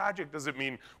 25% in a project? Does it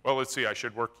mean, well, let's see, I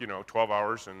should work, 12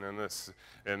 hours and then this,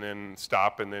 and then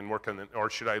stop and then work on the, or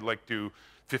should I like do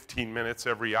 15 minutes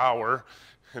every hour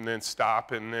and then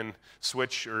stop and then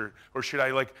switch, or should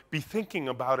I like be thinking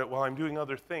about it while I'm doing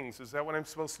other things? Is that what I'm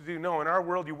supposed to do? No, in our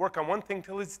world, you work on one thing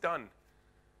till it's done.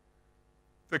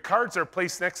 The cards are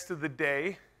placed next to the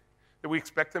day that we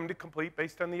expect them to complete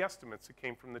based on the estimates that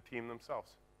came from the team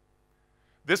themselves.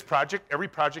 This project, every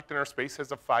project in our space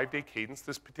has a 5-day cadence.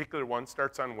 This particular one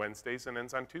starts on Wednesdays and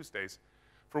ends on Tuesdays.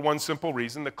 For one simple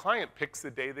reason, the client picks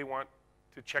the day they want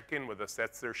to check in with us.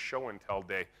 That's their show and tell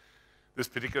day. This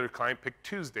particular client picked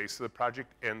Tuesday, so the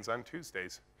project ends on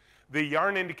Tuesdays. The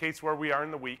yarn indicates where we are in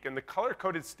the week, and the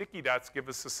color-coded sticky dots give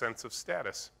us a sense of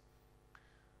status.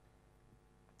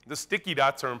 The sticky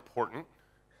dots are important.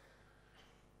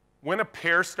 When a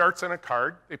pair starts on a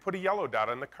card, they put a yellow dot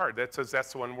on the card. That says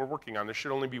that's the one we're working on. There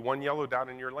should only be one yellow dot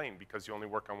in your lane because you only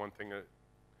work on one thing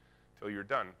until you're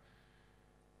done.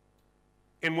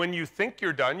 And when you think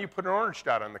you're done, you put an orange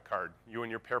dot on the card, you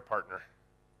and your pair partner.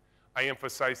 I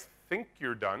emphasize think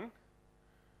you're done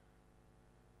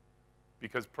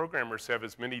because programmers have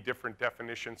as many different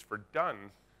definitions for done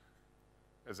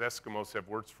as Eskimos have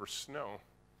words for snow.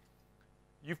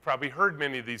 You've probably heard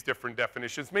many of these different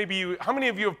definitions. Maybe you, how many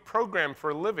of you have programmed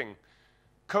for a living?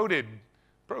 Coded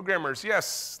programmers,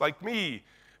 yes, like me.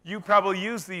 You probably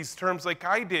use these terms like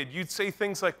I did. You'd say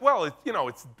things like, well,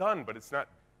 it's done, but it's not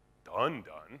done.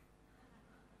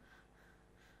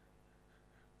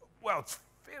 Well, it's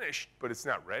finished, but it's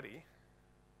not ready.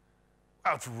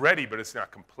 Well, it's ready, but it's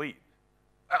not complete.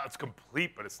 Well, it's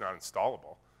complete, but it's not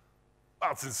installable.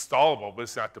 Well, it's installable, but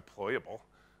it's not deployable,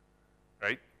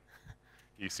 right?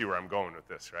 You see where I'm going with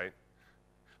this, right?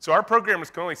 So our programmers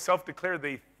can only self-declare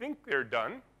they think they're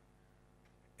done,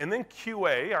 and then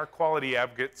QA, our quality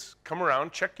advocates, come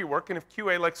around, check your work, and if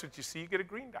QA likes what you see, you get a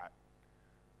green dot.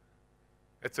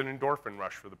 It's an endorphin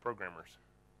rush for the programmers.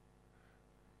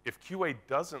 If QA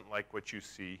doesn't like what you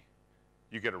see,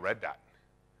 you get a red dot.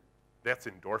 That's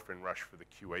endorphin rush for the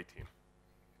QA team.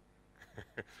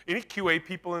 Any QA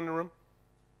people in the room?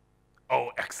 Oh,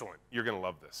 excellent. You're going to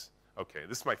love this. Okay,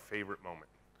 this is my favorite moment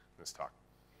in this talk.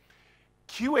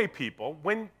 QA people,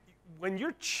 when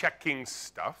you're checking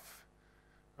stuff,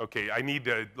 okay, I need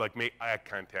to make eye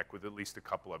contact with at least a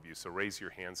couple of you, so raise your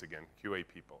hands again, QA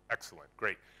people. Excellent,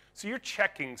 great. So you're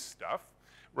checking stuff,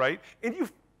 right? And you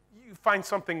find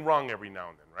something wrong every now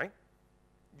and then, right?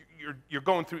 You're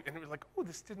going through, and you're like, oh,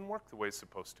 this didn't work the way it's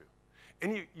supposed to.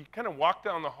 And you kind of walk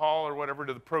down the hall or whatever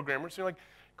to the programmers, and you're like,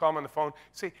 call them on the phone,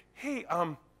 say, hey,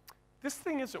 this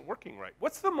thing isn't working right.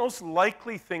 What's the most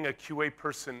likely thing a QA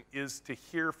person is to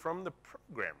hear from the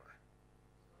programmer?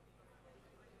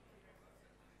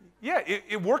 Yeah,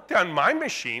 it worked on my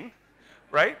machine,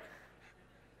 right?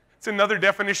 It's another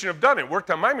definition of done. It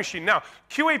worked on my machine. Now,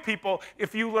 QA people,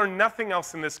 if you learn nothing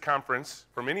else in this conference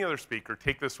from any other speaker,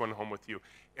 take this one home with you.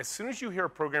 As soon as you hear a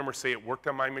programmer say it worked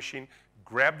on my machine,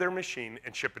 grab their machine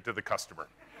and ship it to the customer.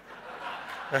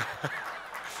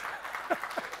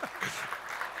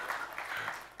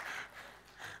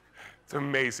 It's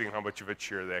amazing how much of a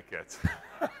cheer that gets.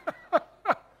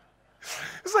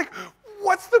 It's like,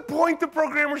 what's the point the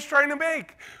programmer's trying to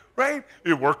make, right?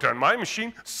 It worked on my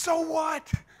machine, so what,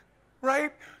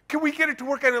 right? Can we get it to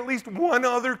work on at least one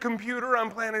other computer on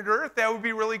planet Earth? That would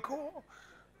be really cool,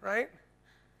 right?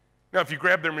 Now, if you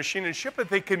grab their machine and ship it,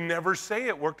 they can never say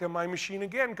it worked on my machine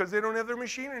again because they don't have their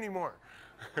machine anymore.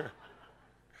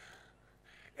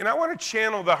 And I want to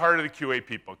channel the heart of the QA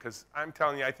people because I'm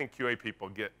telling you, I think QA people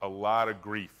get a lot of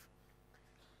grief.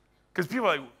 Because people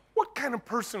are like, what kind of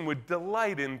person would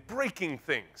delight in breaking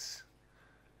things?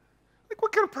 Like,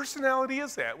 what kind of personality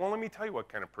is that? Well, let me tell you what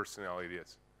kind of personality it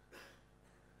is.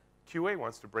 QA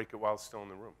wants to break it while it's still in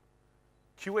the room.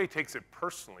 QA takes it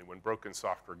personally when broken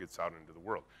software gets out into the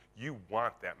world. You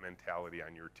want that mentality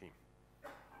on your team.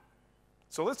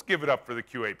 So let's give it up for the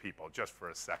QA people just for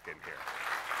a second here.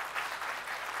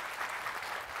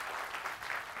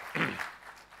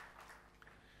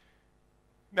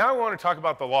 Now I want to talk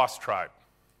about the lost tribe.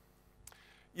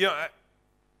 You know,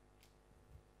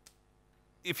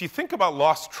 if you think about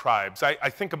lost tribes, I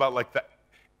think about like the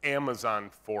Amazon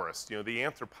forest. You know, the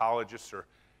anthropologists are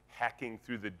hacking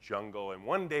through the jungle, and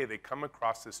one day they come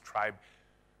across this tribe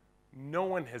no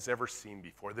one has ever seen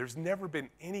before. There's never been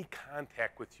any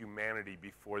contact with humanity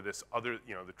before this other,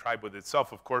 you know, the tribe with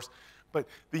itself, of course. But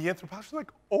the anthropologists are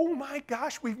like, oh my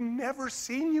gosh, we've never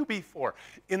seen you before.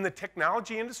 In the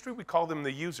technology industry, we call them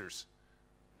the users.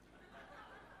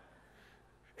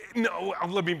 No,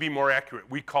 let me be more accurate.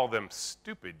 We call them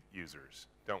stupid users,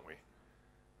 don't we?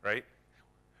 Right?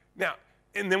 Now,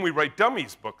 and then we write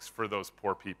dummies books for those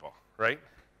poor people, right?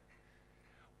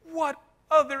 What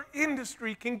other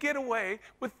industry can get away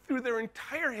with, through their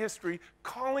entire history,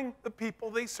 calling the people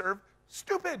they serve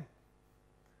stupid?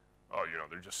 Oh, you know,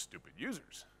 they're just stupid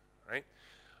users, right?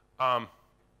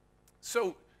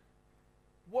 So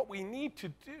what we need to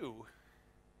do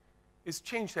is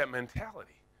change that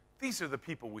mentality. These are the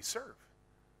people we serve.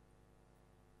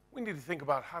 We need to think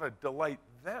about how to delight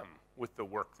them with the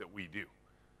work that we do.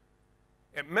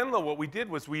 At Menlo, what we did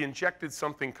was we injected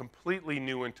something completely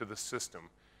new into the system.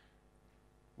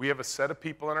 We have a set of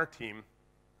people on our team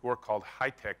who are called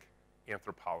high-tech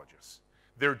anthropologists.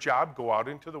 Their job, go out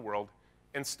into the world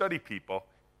and study people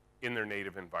in their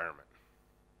native environment.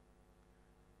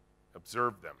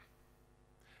 Observe them.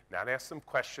 Not ask them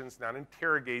questions, not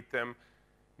interrogate them,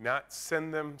 not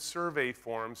send them survey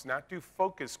forms, not do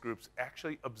focus groups.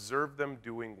 Actually observe them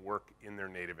doing work in their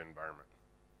native environment.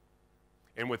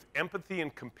 And with empathy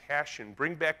and compassion,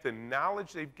 bring back the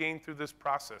knowledge they've gained through this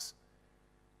process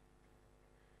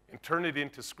and turn it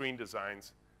into screen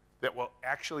designs that will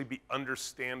actually be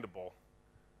understandable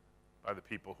by the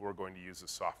people who are going to use the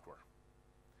software.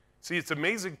 See, it's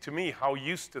amazing to me how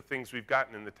used to things we've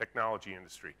gotten in the technology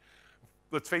industry.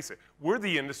 Let's face it, we're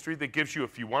the industry that gives you,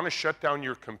 if you want to shut down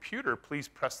your computer, please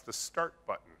press the start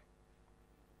button.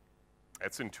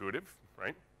 That's intuitive,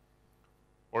 right?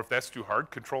 Or if that's too hard,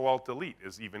 Control-Alt-Delete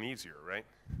is even easier, right?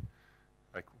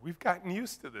 Like, we've gotten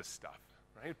used to this stuff,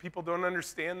 right? People don't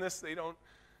understand this, we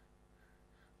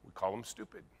call them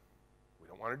stupid. We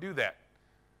don't want to do that.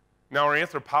 Now, our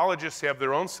anthropologists have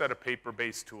their own set of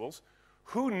paper-based tools.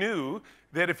 Who knew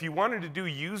that if you wanted to do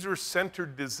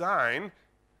user-centered design,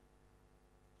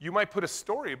 you might put a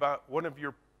story about one of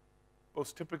your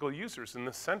most typical users in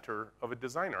the center of a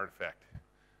design artifact?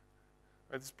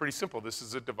 It's pretty simple. This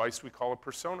is a device we call a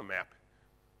persona map.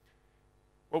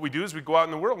 What we do is we go out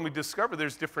in the world and we discover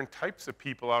there's different types of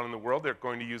people out in the world that are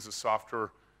going to use the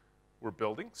software we're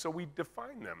building, so we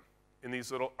define them in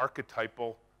these little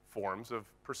archetypal forms of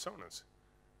personas.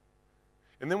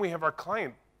 And then we have our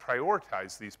client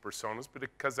prioritize these personas, but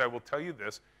because I will tell you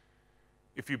this,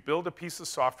 if you build a piece of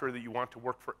software that you want to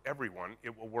work for everyone,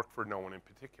 it will work for no one in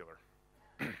particular.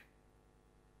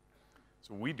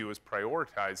 So what we do is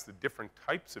prioritize the different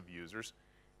types of users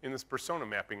in this persona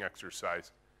mapping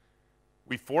exercise.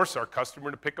 We force our customer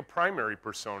to pick a primary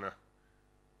persona,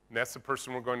 and that's the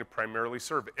person we're going to primarily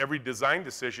serve. Every design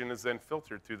decision is then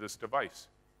filtered through this device.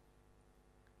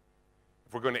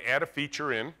 If we're going to add a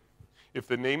feature in, if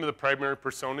the name of the primary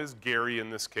persona is Gary in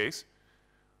this case,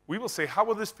 we will say, how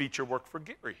will this feature work for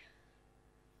Gary?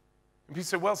 And people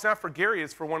say, well, it's not for Gary,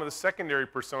 it's for one of the secondary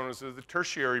personas or the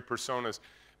tertiary personas.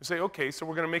 We say, okay, so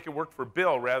we're going to make it work for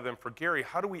Bill rather than for Gary.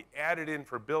 How do we add it in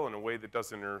for Bill in a way that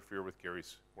doesn't interfere with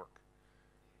Gary's work?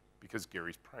 Because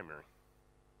Gary's primary.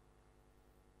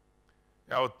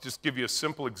 Now, I'll just give you a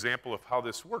simple example of how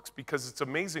this works, because it's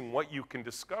amazing what you can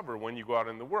discover when you go out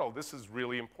in the world. This is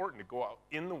really important, to go out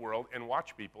in the world and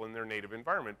watch people in their native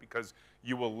environment, because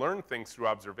you will learn things through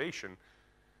observation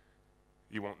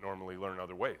you won't normally learn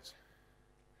other ways.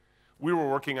 We were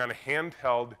working on a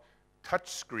handheld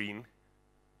touchscreen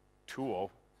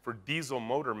tool for diesel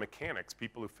motor mechanics,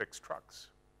 people who fix trucks.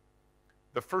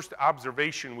 The first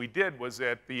observation we did was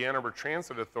at the Ann Arbor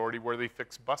Transit Authority, where they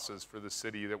fix buses for the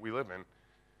city that we live in.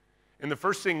 And the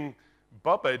first thing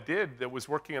Bubba did that was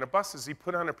working on a bus is he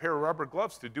put on a pair of rubber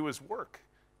gloves to do his work.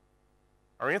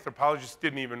 Our anthropologists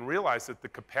didn't even realize that the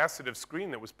capacitive screen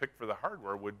that was picked for the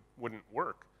hardware wouldn't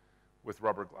work with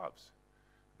rubber gloves.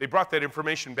 They brought that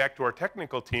information back to our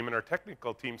technical team, and our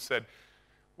technical team said,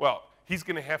 well, he's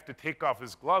going to have to take off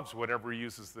his gloves whenever he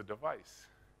uses the device.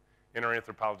 And our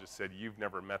anthropologist said, you've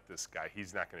never met this guy.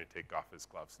 He's not going to take off his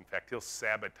gloves. In fact, he'll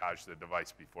sabotage the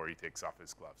device before he takes off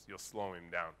his gloves. You'll slow him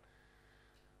down.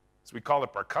 So we called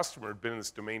up our customer who had been in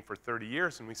this domain for 30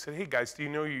 years, and we said, hey guys, do you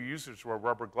know your users wear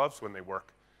rubber gloves when they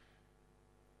work?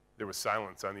 There was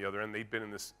silence on the other end. They'd been in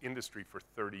this industry for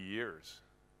 30 years.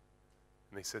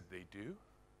 And they said, they do?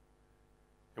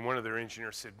 And one of their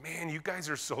engineers said, man, you guys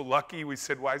are so lucky. We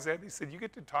said, why is that? He said, you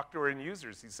get to talk to our end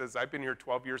users. He says, I've been here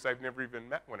 12 years. I've never even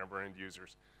met one of our end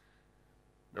users.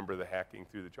 Remember the hacking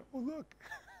through the job? Oh, look.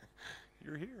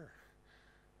 You're here.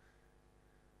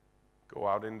 Go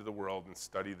out into the world and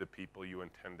study the people you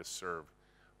intend to serve.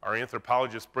 Our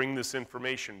anthropologists bring this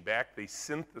information back. They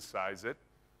synthesize it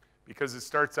because it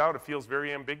starts out, it feels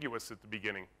very ambiguous at the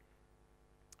beginning.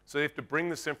 So they have to bring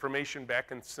this information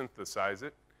back and synthesize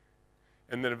it,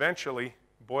 and then eventually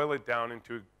boil it down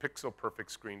into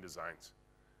pixel-perfect screen designs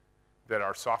that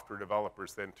our software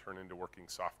developers then turn into working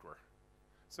software.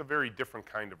 It's a very different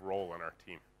kind of role in our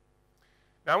team.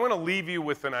 Now I want to leave you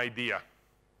with an idea,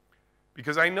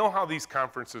 because I know how these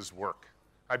conferences work.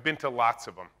 I've been to lots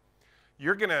of them.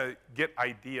 You're going to get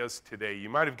ideas today. You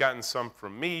might have gotten some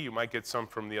from me, you might get some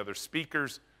from the other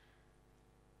speakers,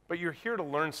 but you're here to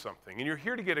learn something, and you're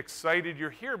here to get excited.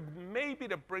 You're here maybe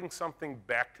to bring something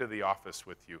back to the office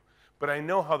with you. But I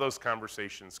know how those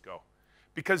conversations go,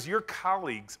 because your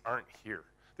colleagues aren't here.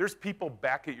 There's people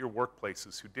back at your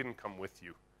workplaces who didn't come with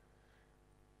you.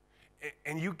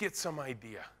 And you get some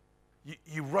idea.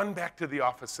 You run back to the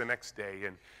office the next day,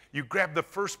 and you grab the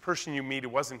first person you meet who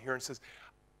wasn't here and says,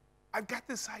 I've got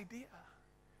this idea.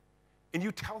 And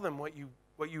you tell them what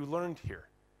you learned here.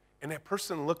 And that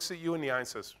person looks at you in the eye and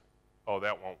says, oh,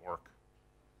 that won't work.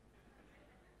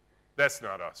 That's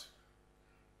not us.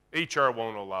 HR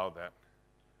won't allow that.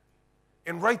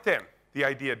 And right then, the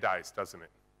idea dies, doesn't it?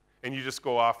 And you just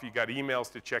go off, you got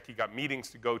emails to check, you got meetings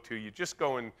to go to, you just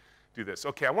go and do this.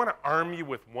 Okay, I want to arm you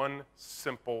with one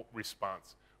simple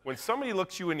response. When somebody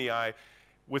looks you in the eye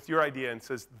with your idea and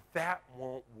says, that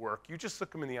won't work, you just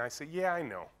look them in the eye and say, yeah, I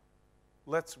know.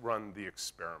 Let's run the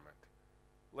experiment.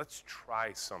 Let's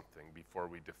try something before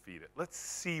we defeat it. Let's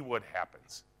see what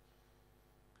happens.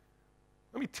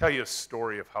 Let me tell you a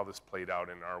story of how this played out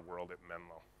in our world at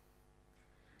Menlo.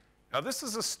 Now, this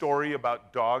is a story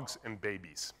about dogs and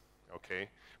babies, okay?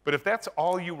 But if that's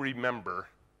all you remember,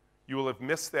 you will have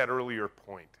missed that earlier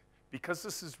point, because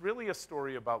this is really a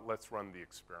story about let's run the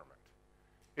experiment.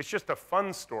 It's just a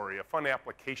fun story, a fun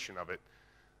application of it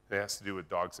that has to do with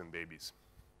dogs and babies.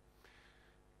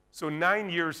 So 9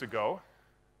 years ago,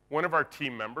 one of our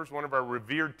team members, one of our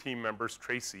revered team members,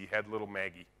 Tracy, had little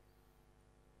Maggie.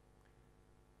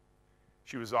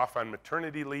 She was off on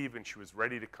maternity leave, and she was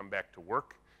ready to come back to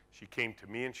work. She came to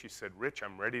me and she said, Rich,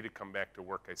 I'm ready to come back to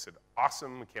work. I said,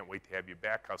 awesome, we can't wait to have you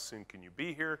back. How soon can you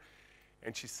be here?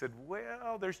 And she said,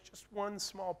 well, there's just one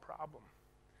small problem.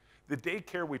 The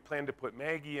daycare we plan to put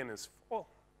Maggie in is full.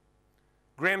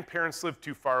 Grandparents live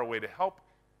too far away to help.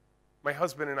 My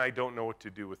husband and I don't know what to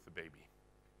do with the baby.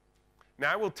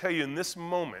 Now, I will tell you, in this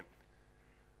moment,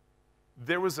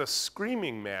 there was a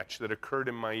screaming match that occurred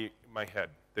in my head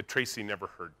that Tracy never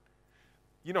heard.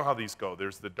 You know how these go.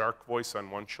 There's the dark voice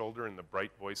on one shoulder and the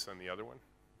bright voice on the other one.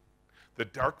 The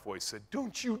dark voice said,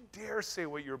 don't you dare say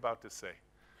what you're about to say.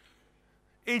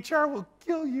 HR will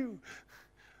kill you.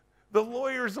 The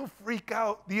lawyers will freak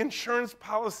out. The insurance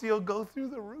policy will go through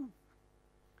the roof.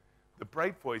 The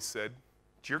bright voice said,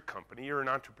 it's your company. You're an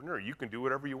entrepreneur. You can do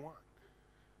whatever you want.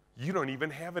 You don't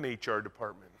even have an HR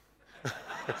department.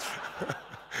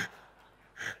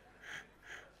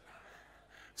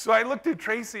 So I looked at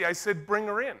Tracy, I said, bring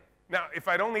her in. Now, if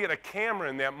I'd only had a camera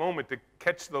in that moment to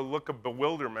catch the look of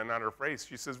bewilderment on her face,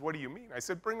 she says, what do you mean? I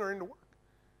said, bring her into work.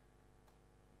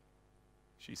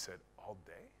 She said, all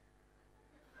day?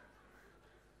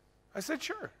 I said,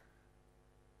 sure.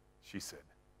 She said,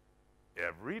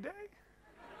 every day?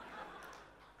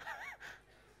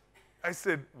 I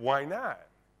said, why not?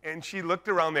 And she looked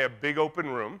around that big open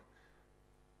room,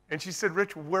 and she said,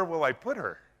 Rich, where will I put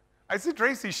her? I said,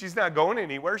 Tracy, she's not going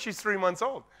anywhere. She's 3 months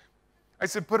old. I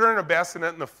said, put her in a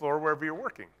bassinet on the floor wherever you're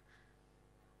working.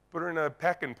 Put her in a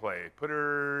pack and play. Put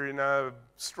her in a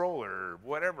stroller,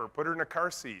 whatever. Put her in a car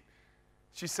seat.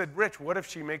 She said, Rich, what if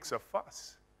she makes a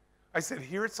fuss? I said,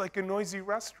 here it's like a noisy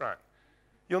restaurant.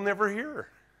 You'll never hear her.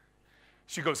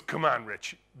 She goes, come on,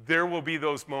 Rich. There will be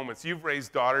those moments. You've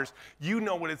raised daughters. You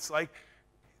know what it's like.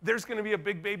 There's going to be a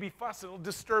big baby fuss. It'll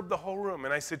disturb the whole room.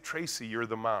 And I said, Tracy, you're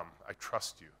the mom. I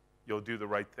trust you. You'll do the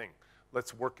right thing.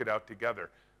 Let's work it out together.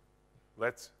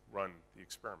 Let's run the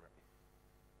experiment.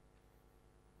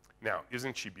 Now,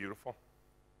 isn't she beautiful?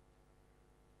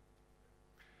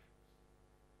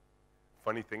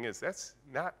 Funny thing is, that's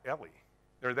not Ellie.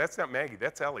 Or that's not Maggie,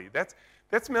 that's Ellie. That's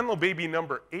Menlo baby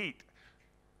number 8.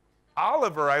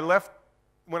 Oliver,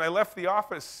 when I left the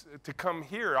office to come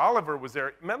here, Oliver was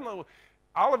there.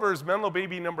 Oliver is Menlo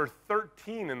baby number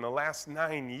 13 in the last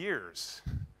 9 years.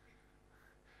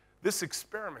 This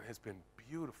experiment has been a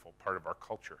beautiful part of our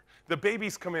culture. The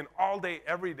babies come in all day,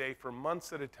 every day, for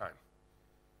months at a time.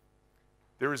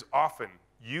 There is often,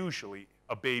 usually,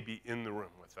 a baby in the room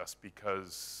with us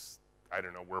because, I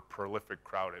don't know, we're a prolific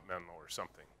crowd at Menlo or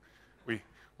something.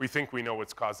 We think we know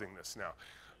what's causing this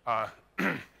now.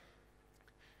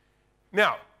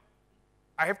 Now,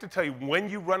 I have to tell you, when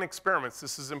you run experiments,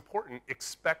 this is important,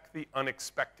 expect the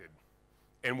unexpected.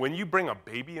 And when you bring a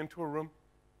baby into a room,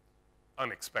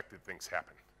 unexpected things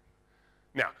happen.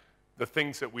 Now, the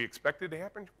things that we expected to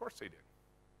happen, of course they did.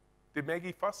 Did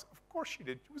Maggie fuss? Of course she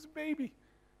did. She was a baby.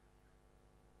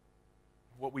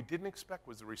 What we didn't expect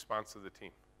was the response of the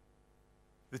team.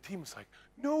 The team was like,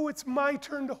 no, it's my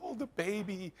turn to hold the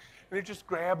baby. And they're just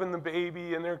grabbing the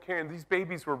baby and they're carrying. These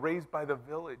babies were raised by the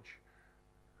village,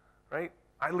 right?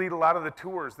 I lead a lot of the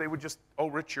tours. They would just, oh,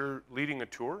 Rich, you're leading a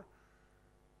tour?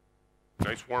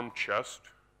 Nice warm chest,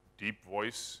 deep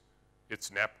voice.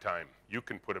 It's nap time. You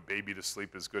can put a baby to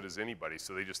sleep as good as anybody.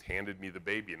 So they just handed me the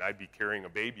baby, and I'd be carrying a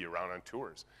baby around on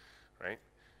tours, right?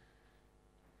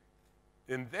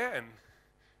 And then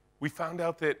we found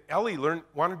out that Ellie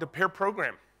wanted to pair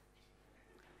program.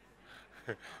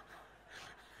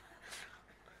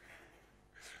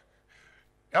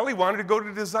 Ellie wanted to go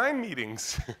to design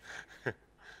meetings.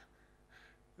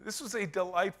 This was a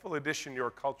delightful addition to your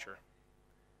culture.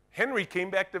 Henry came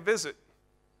back to visit.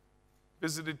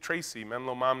 Visited Tracy,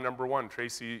 Menlo mom number 1.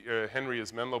 Henry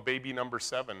is Menlo baby number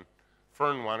 7.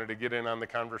 Fern wanted to get in on the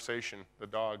conversation, the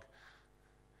dog.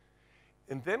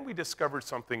 And then we discovered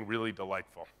something really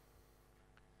delightful.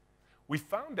 We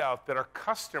found out that our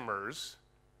customers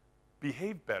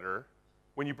behave better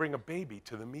when you bring a baby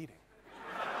to the meeting.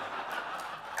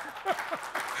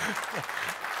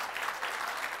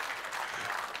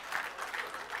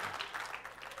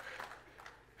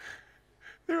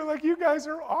 They were like, you guys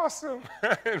are awesome.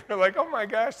 And we're like, oh my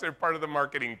gosh, they're part of the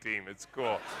marketing team. It's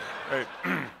cool. Right?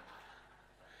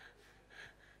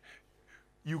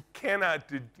 You cannot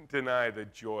deny the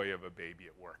joy of a baby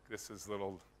at work. This is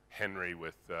little Henry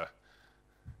with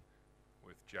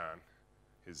John,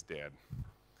 his dad.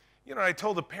 You know, I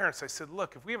told the parents, I said,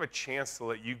 look, if we have a chance to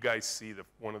let you guys see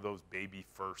one of those baby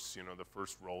firsts, you know, the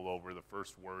first rollover, the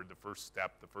first word, the first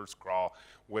step, the first crawl,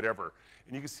 whatever,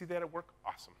 and you can see that at work,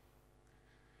 awesome.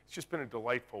 It's just been a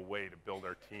delightful way to build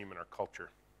our team and our culture.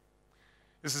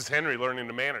 This is Henry learning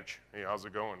to manage. Hey, how's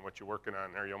it going? What you working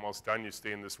on? Are you almost done? You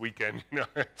staying this weekend? You know.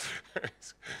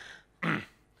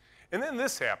 And then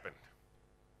this happened.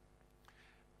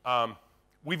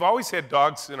 We've always had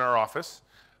dogs in our office,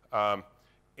 but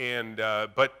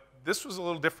this was a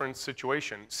little different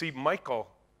situation. See, Michael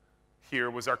here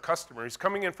was our customer. He's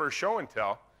coming in for a show and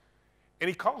tell, and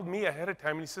he called me ahead of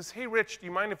time, and he says, hey, Rich, do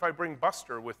you mind if I bring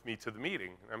Buster with me to the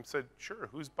meeting? And I said, sure,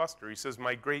 who's Buster? He says,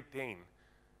 my Great Dane.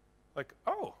 Like,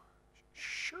 oh,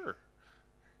 sure.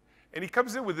 And he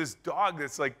comes in with this dog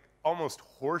that's like almost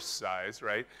horse size,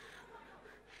 right?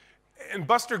 And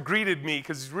Buster greeted me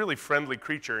because he's a really friendly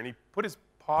creature, and he put his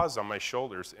paws on my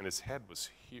shoulders, and his head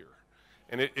was here.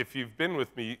 And if you've been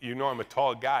with me, you know I'm a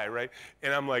tall guy, right?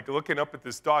 And I'm like looking up at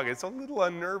this dog. It's a little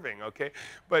unnerving, okay?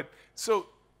 But so,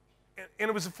 and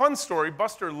it was a fun story.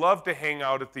 Buster loved to hang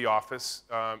out at the office.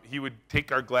 He would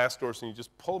take our glass doors and he'd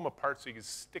just pull them apart so he could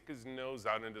stick his nose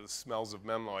out into the smells of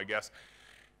Menlo, I guess.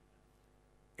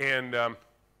 And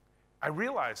I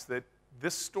realized that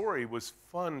this story was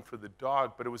fun for the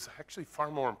dog, but it was actually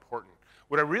far more important.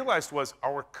 What I realized was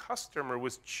our customer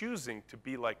was choosing to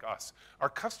be like us. Our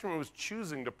customer was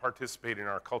choosing to participate in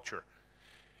our culture.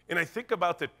 And I think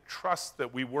about the trust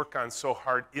that we work on so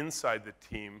hard inside the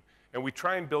team, and we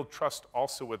try and build trust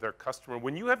also with our customer.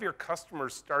 When you have your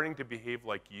customers starting to behave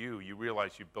like you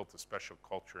realize you've built a special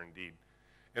culture indeed.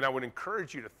 And I would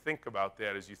encourage you to think about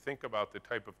that as you think about the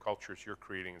type of cultures you're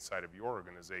creating inside of your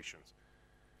organizations.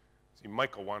 See,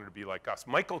 Michael wanted to be like us.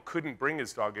 Michael couldn't bring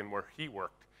his dog in where he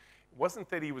worked. It wasn't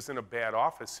that he was in a bad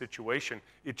office situation.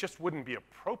 It just wouldn't be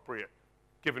appropriate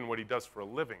given what he does for a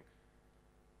living.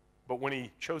 But when he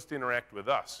chose to interact with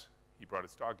us, he brought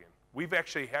his dog in. We've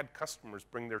actually had customers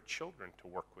bring their children to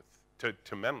work with,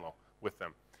 to Menlo with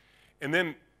them. And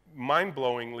then,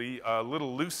 mind-blowingly,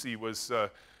 little Lucy was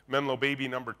Menlo baby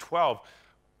number 12.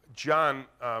 John,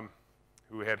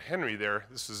 who had Henry there,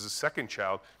 this was his second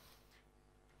child,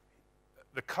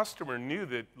 the customer knew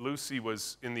that Lucy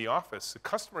was in the office. The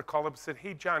customer called up and said,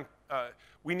 hey, John,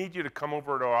 we need you to come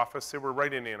over to our office. They were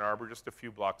right in Ann Arbor, just a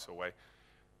few blocks away.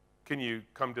 Can you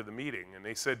come to the meeting? And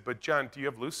they said, but John, do you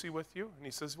have Lucy with you? And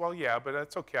he says, well, yeah, but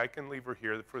that's okay. I can leave her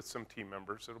here for some team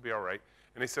members. It'll be all right.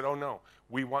 And they said, oh, no,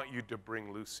 we want you to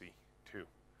bring Lucy, too.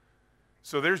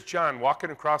 So there's John walking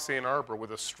across Ann Arbor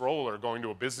with a stroller going to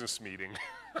a business meeting.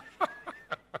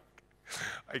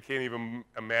 I can't even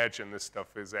imagine this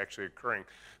stuff is actually occurring.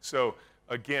 So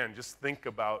again, just think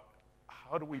about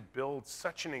how do we build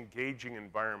such an engaging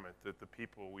environment that the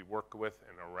people we work with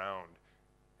and around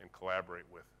and collaborate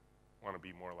with want to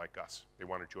be more like us. They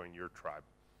want to join your tribe.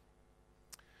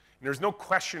 And there's no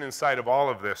question inside of all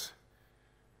of this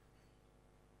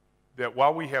that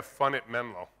while we have fun at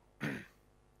Menlo,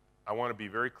 I want to be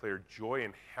very clear, joy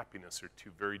and happiness are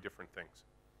two very different things.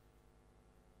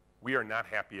 We are not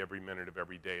happy every minute of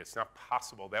every day. It's not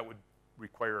possible. That would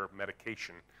require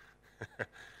medication.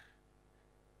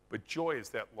 But joy is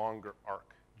that longer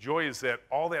arc. Joy is that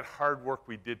all that hard work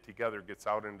we did together gets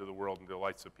out into the world and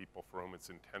delights the people for whom it's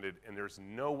intended, and there's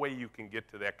no way you can get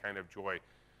to that kind of joy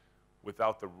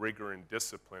without the rigor and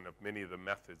discipline of many of the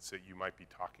methods that you might be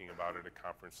talking about at a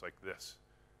conference like this.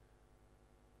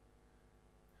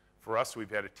 For us,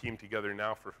 we've had a team together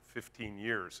now for 15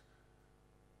 years.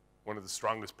 One of the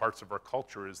strongest parts of our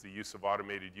culture is the use of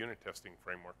automated unit testing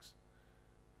frameworks.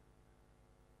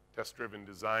 Test-driven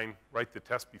design, write the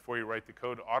test before you write the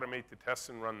code, automate the tests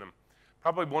and run them.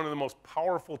 Probably one of the most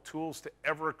powerful tools to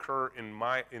ever occur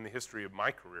in the history of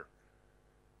my career.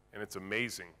 And it's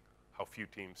amazing how few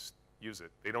teams use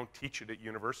it. They don't teach it at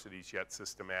universities yet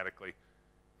systematically.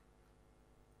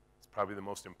 It's probably the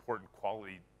most important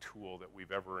quality tool that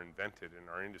we've ever invented in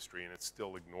our industry, and it's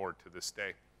still ignored to this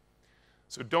day.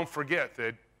 So don't forget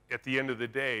that at the end of the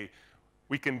day,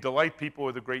 we can delight people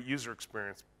with a great user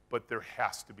experience, but there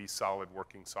has to be solid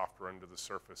working software under the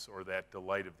surface, or that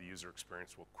delight of the user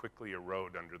experience will quickly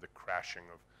erode under the crashing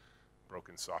of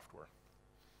broken software.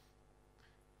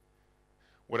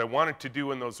 What I wanted to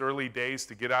do in those early days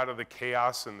to get out of the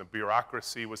chaos and the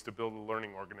bureaucracy was to build a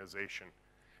learning organization.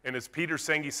 And as Peter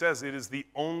Senge says, it is the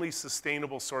only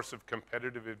sustainable source of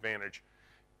competitive advantage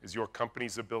is your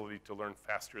company's ability to learn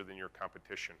faster than your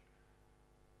competition.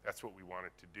 That's what we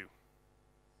wanted to do.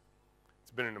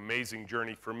 It's been an amazing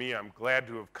journey for me. I'm glad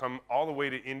to have come all the way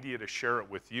to India to share it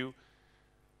with you.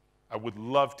 I would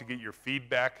love to get your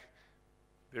feedback.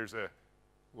 There's a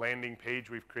landing page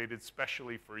we've created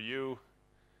specially for you.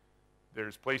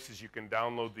 There's places you can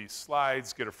download these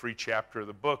slides, get a free chapter of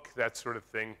the book, that sort of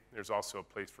thing. There's also a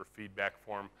place for feedback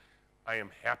form. I am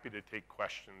happy to take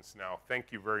questions now.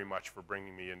 Thank you very much for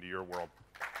bringing me into your world.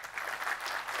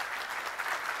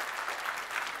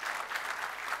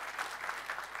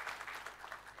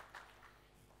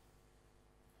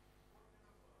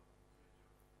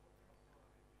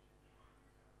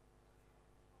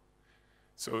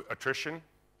 So attrition?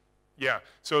 Yeah,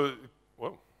 so,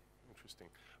 whoa, interesting.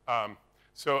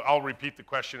 So I'll repeat the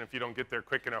question if you don't get there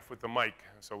quick enough with the mic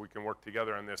so we can work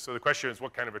together on this. So the question is,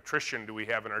 what kind of attrition do we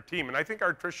have in our team? And I think our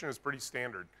attrition is pretty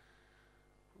standard.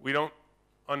 We don't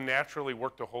unnaturally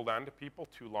work to hold on to people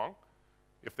too long.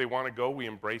 If they want to go, we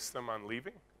embrace them on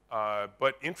leaving.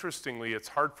 But interestingly, it's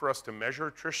hard for us to measure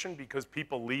attrition because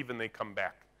people leave and they come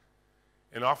back.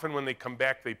 And often when they come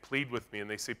back, they plead with me and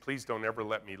they say, please don't ever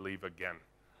let me leave again.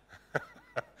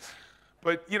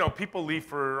 But, you know, people leave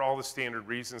for all the standard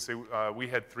reasons. We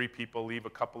had 3 people leave a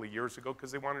couple of years ago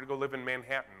because they wanted to go live in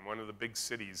Manhattan, one of the big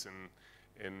cities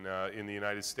in the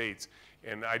United States.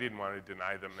 And I didn't want to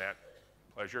deny them that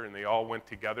pleasure. And they all went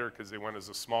together because they went as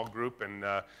a small group, and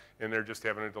they're just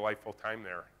having a delightful time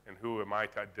there. And who am I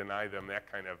to deny them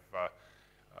that kind of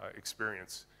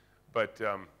experience? But,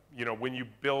 you know, when you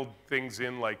build things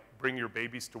in like bring your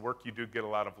babies to work, you do get a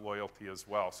lot of loyalty as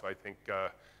well. So I think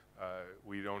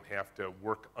we don't have to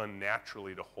work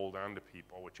unnaturally to hold on to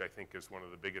people, which I think is one of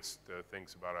the biggest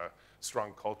things about a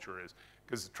strong culture is,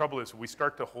 because the trouble is we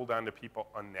start to hold on to people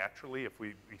unnaturally if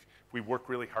we work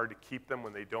really hard to keep them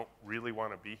when they don't really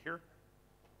want to be here.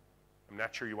 I'm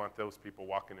not sure you want those people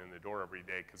walking in the door every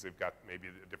day because they've got maybe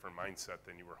a different mindset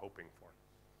than you were hoping for.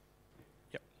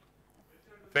 Yep.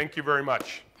 Thank you very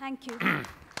much. Thank you.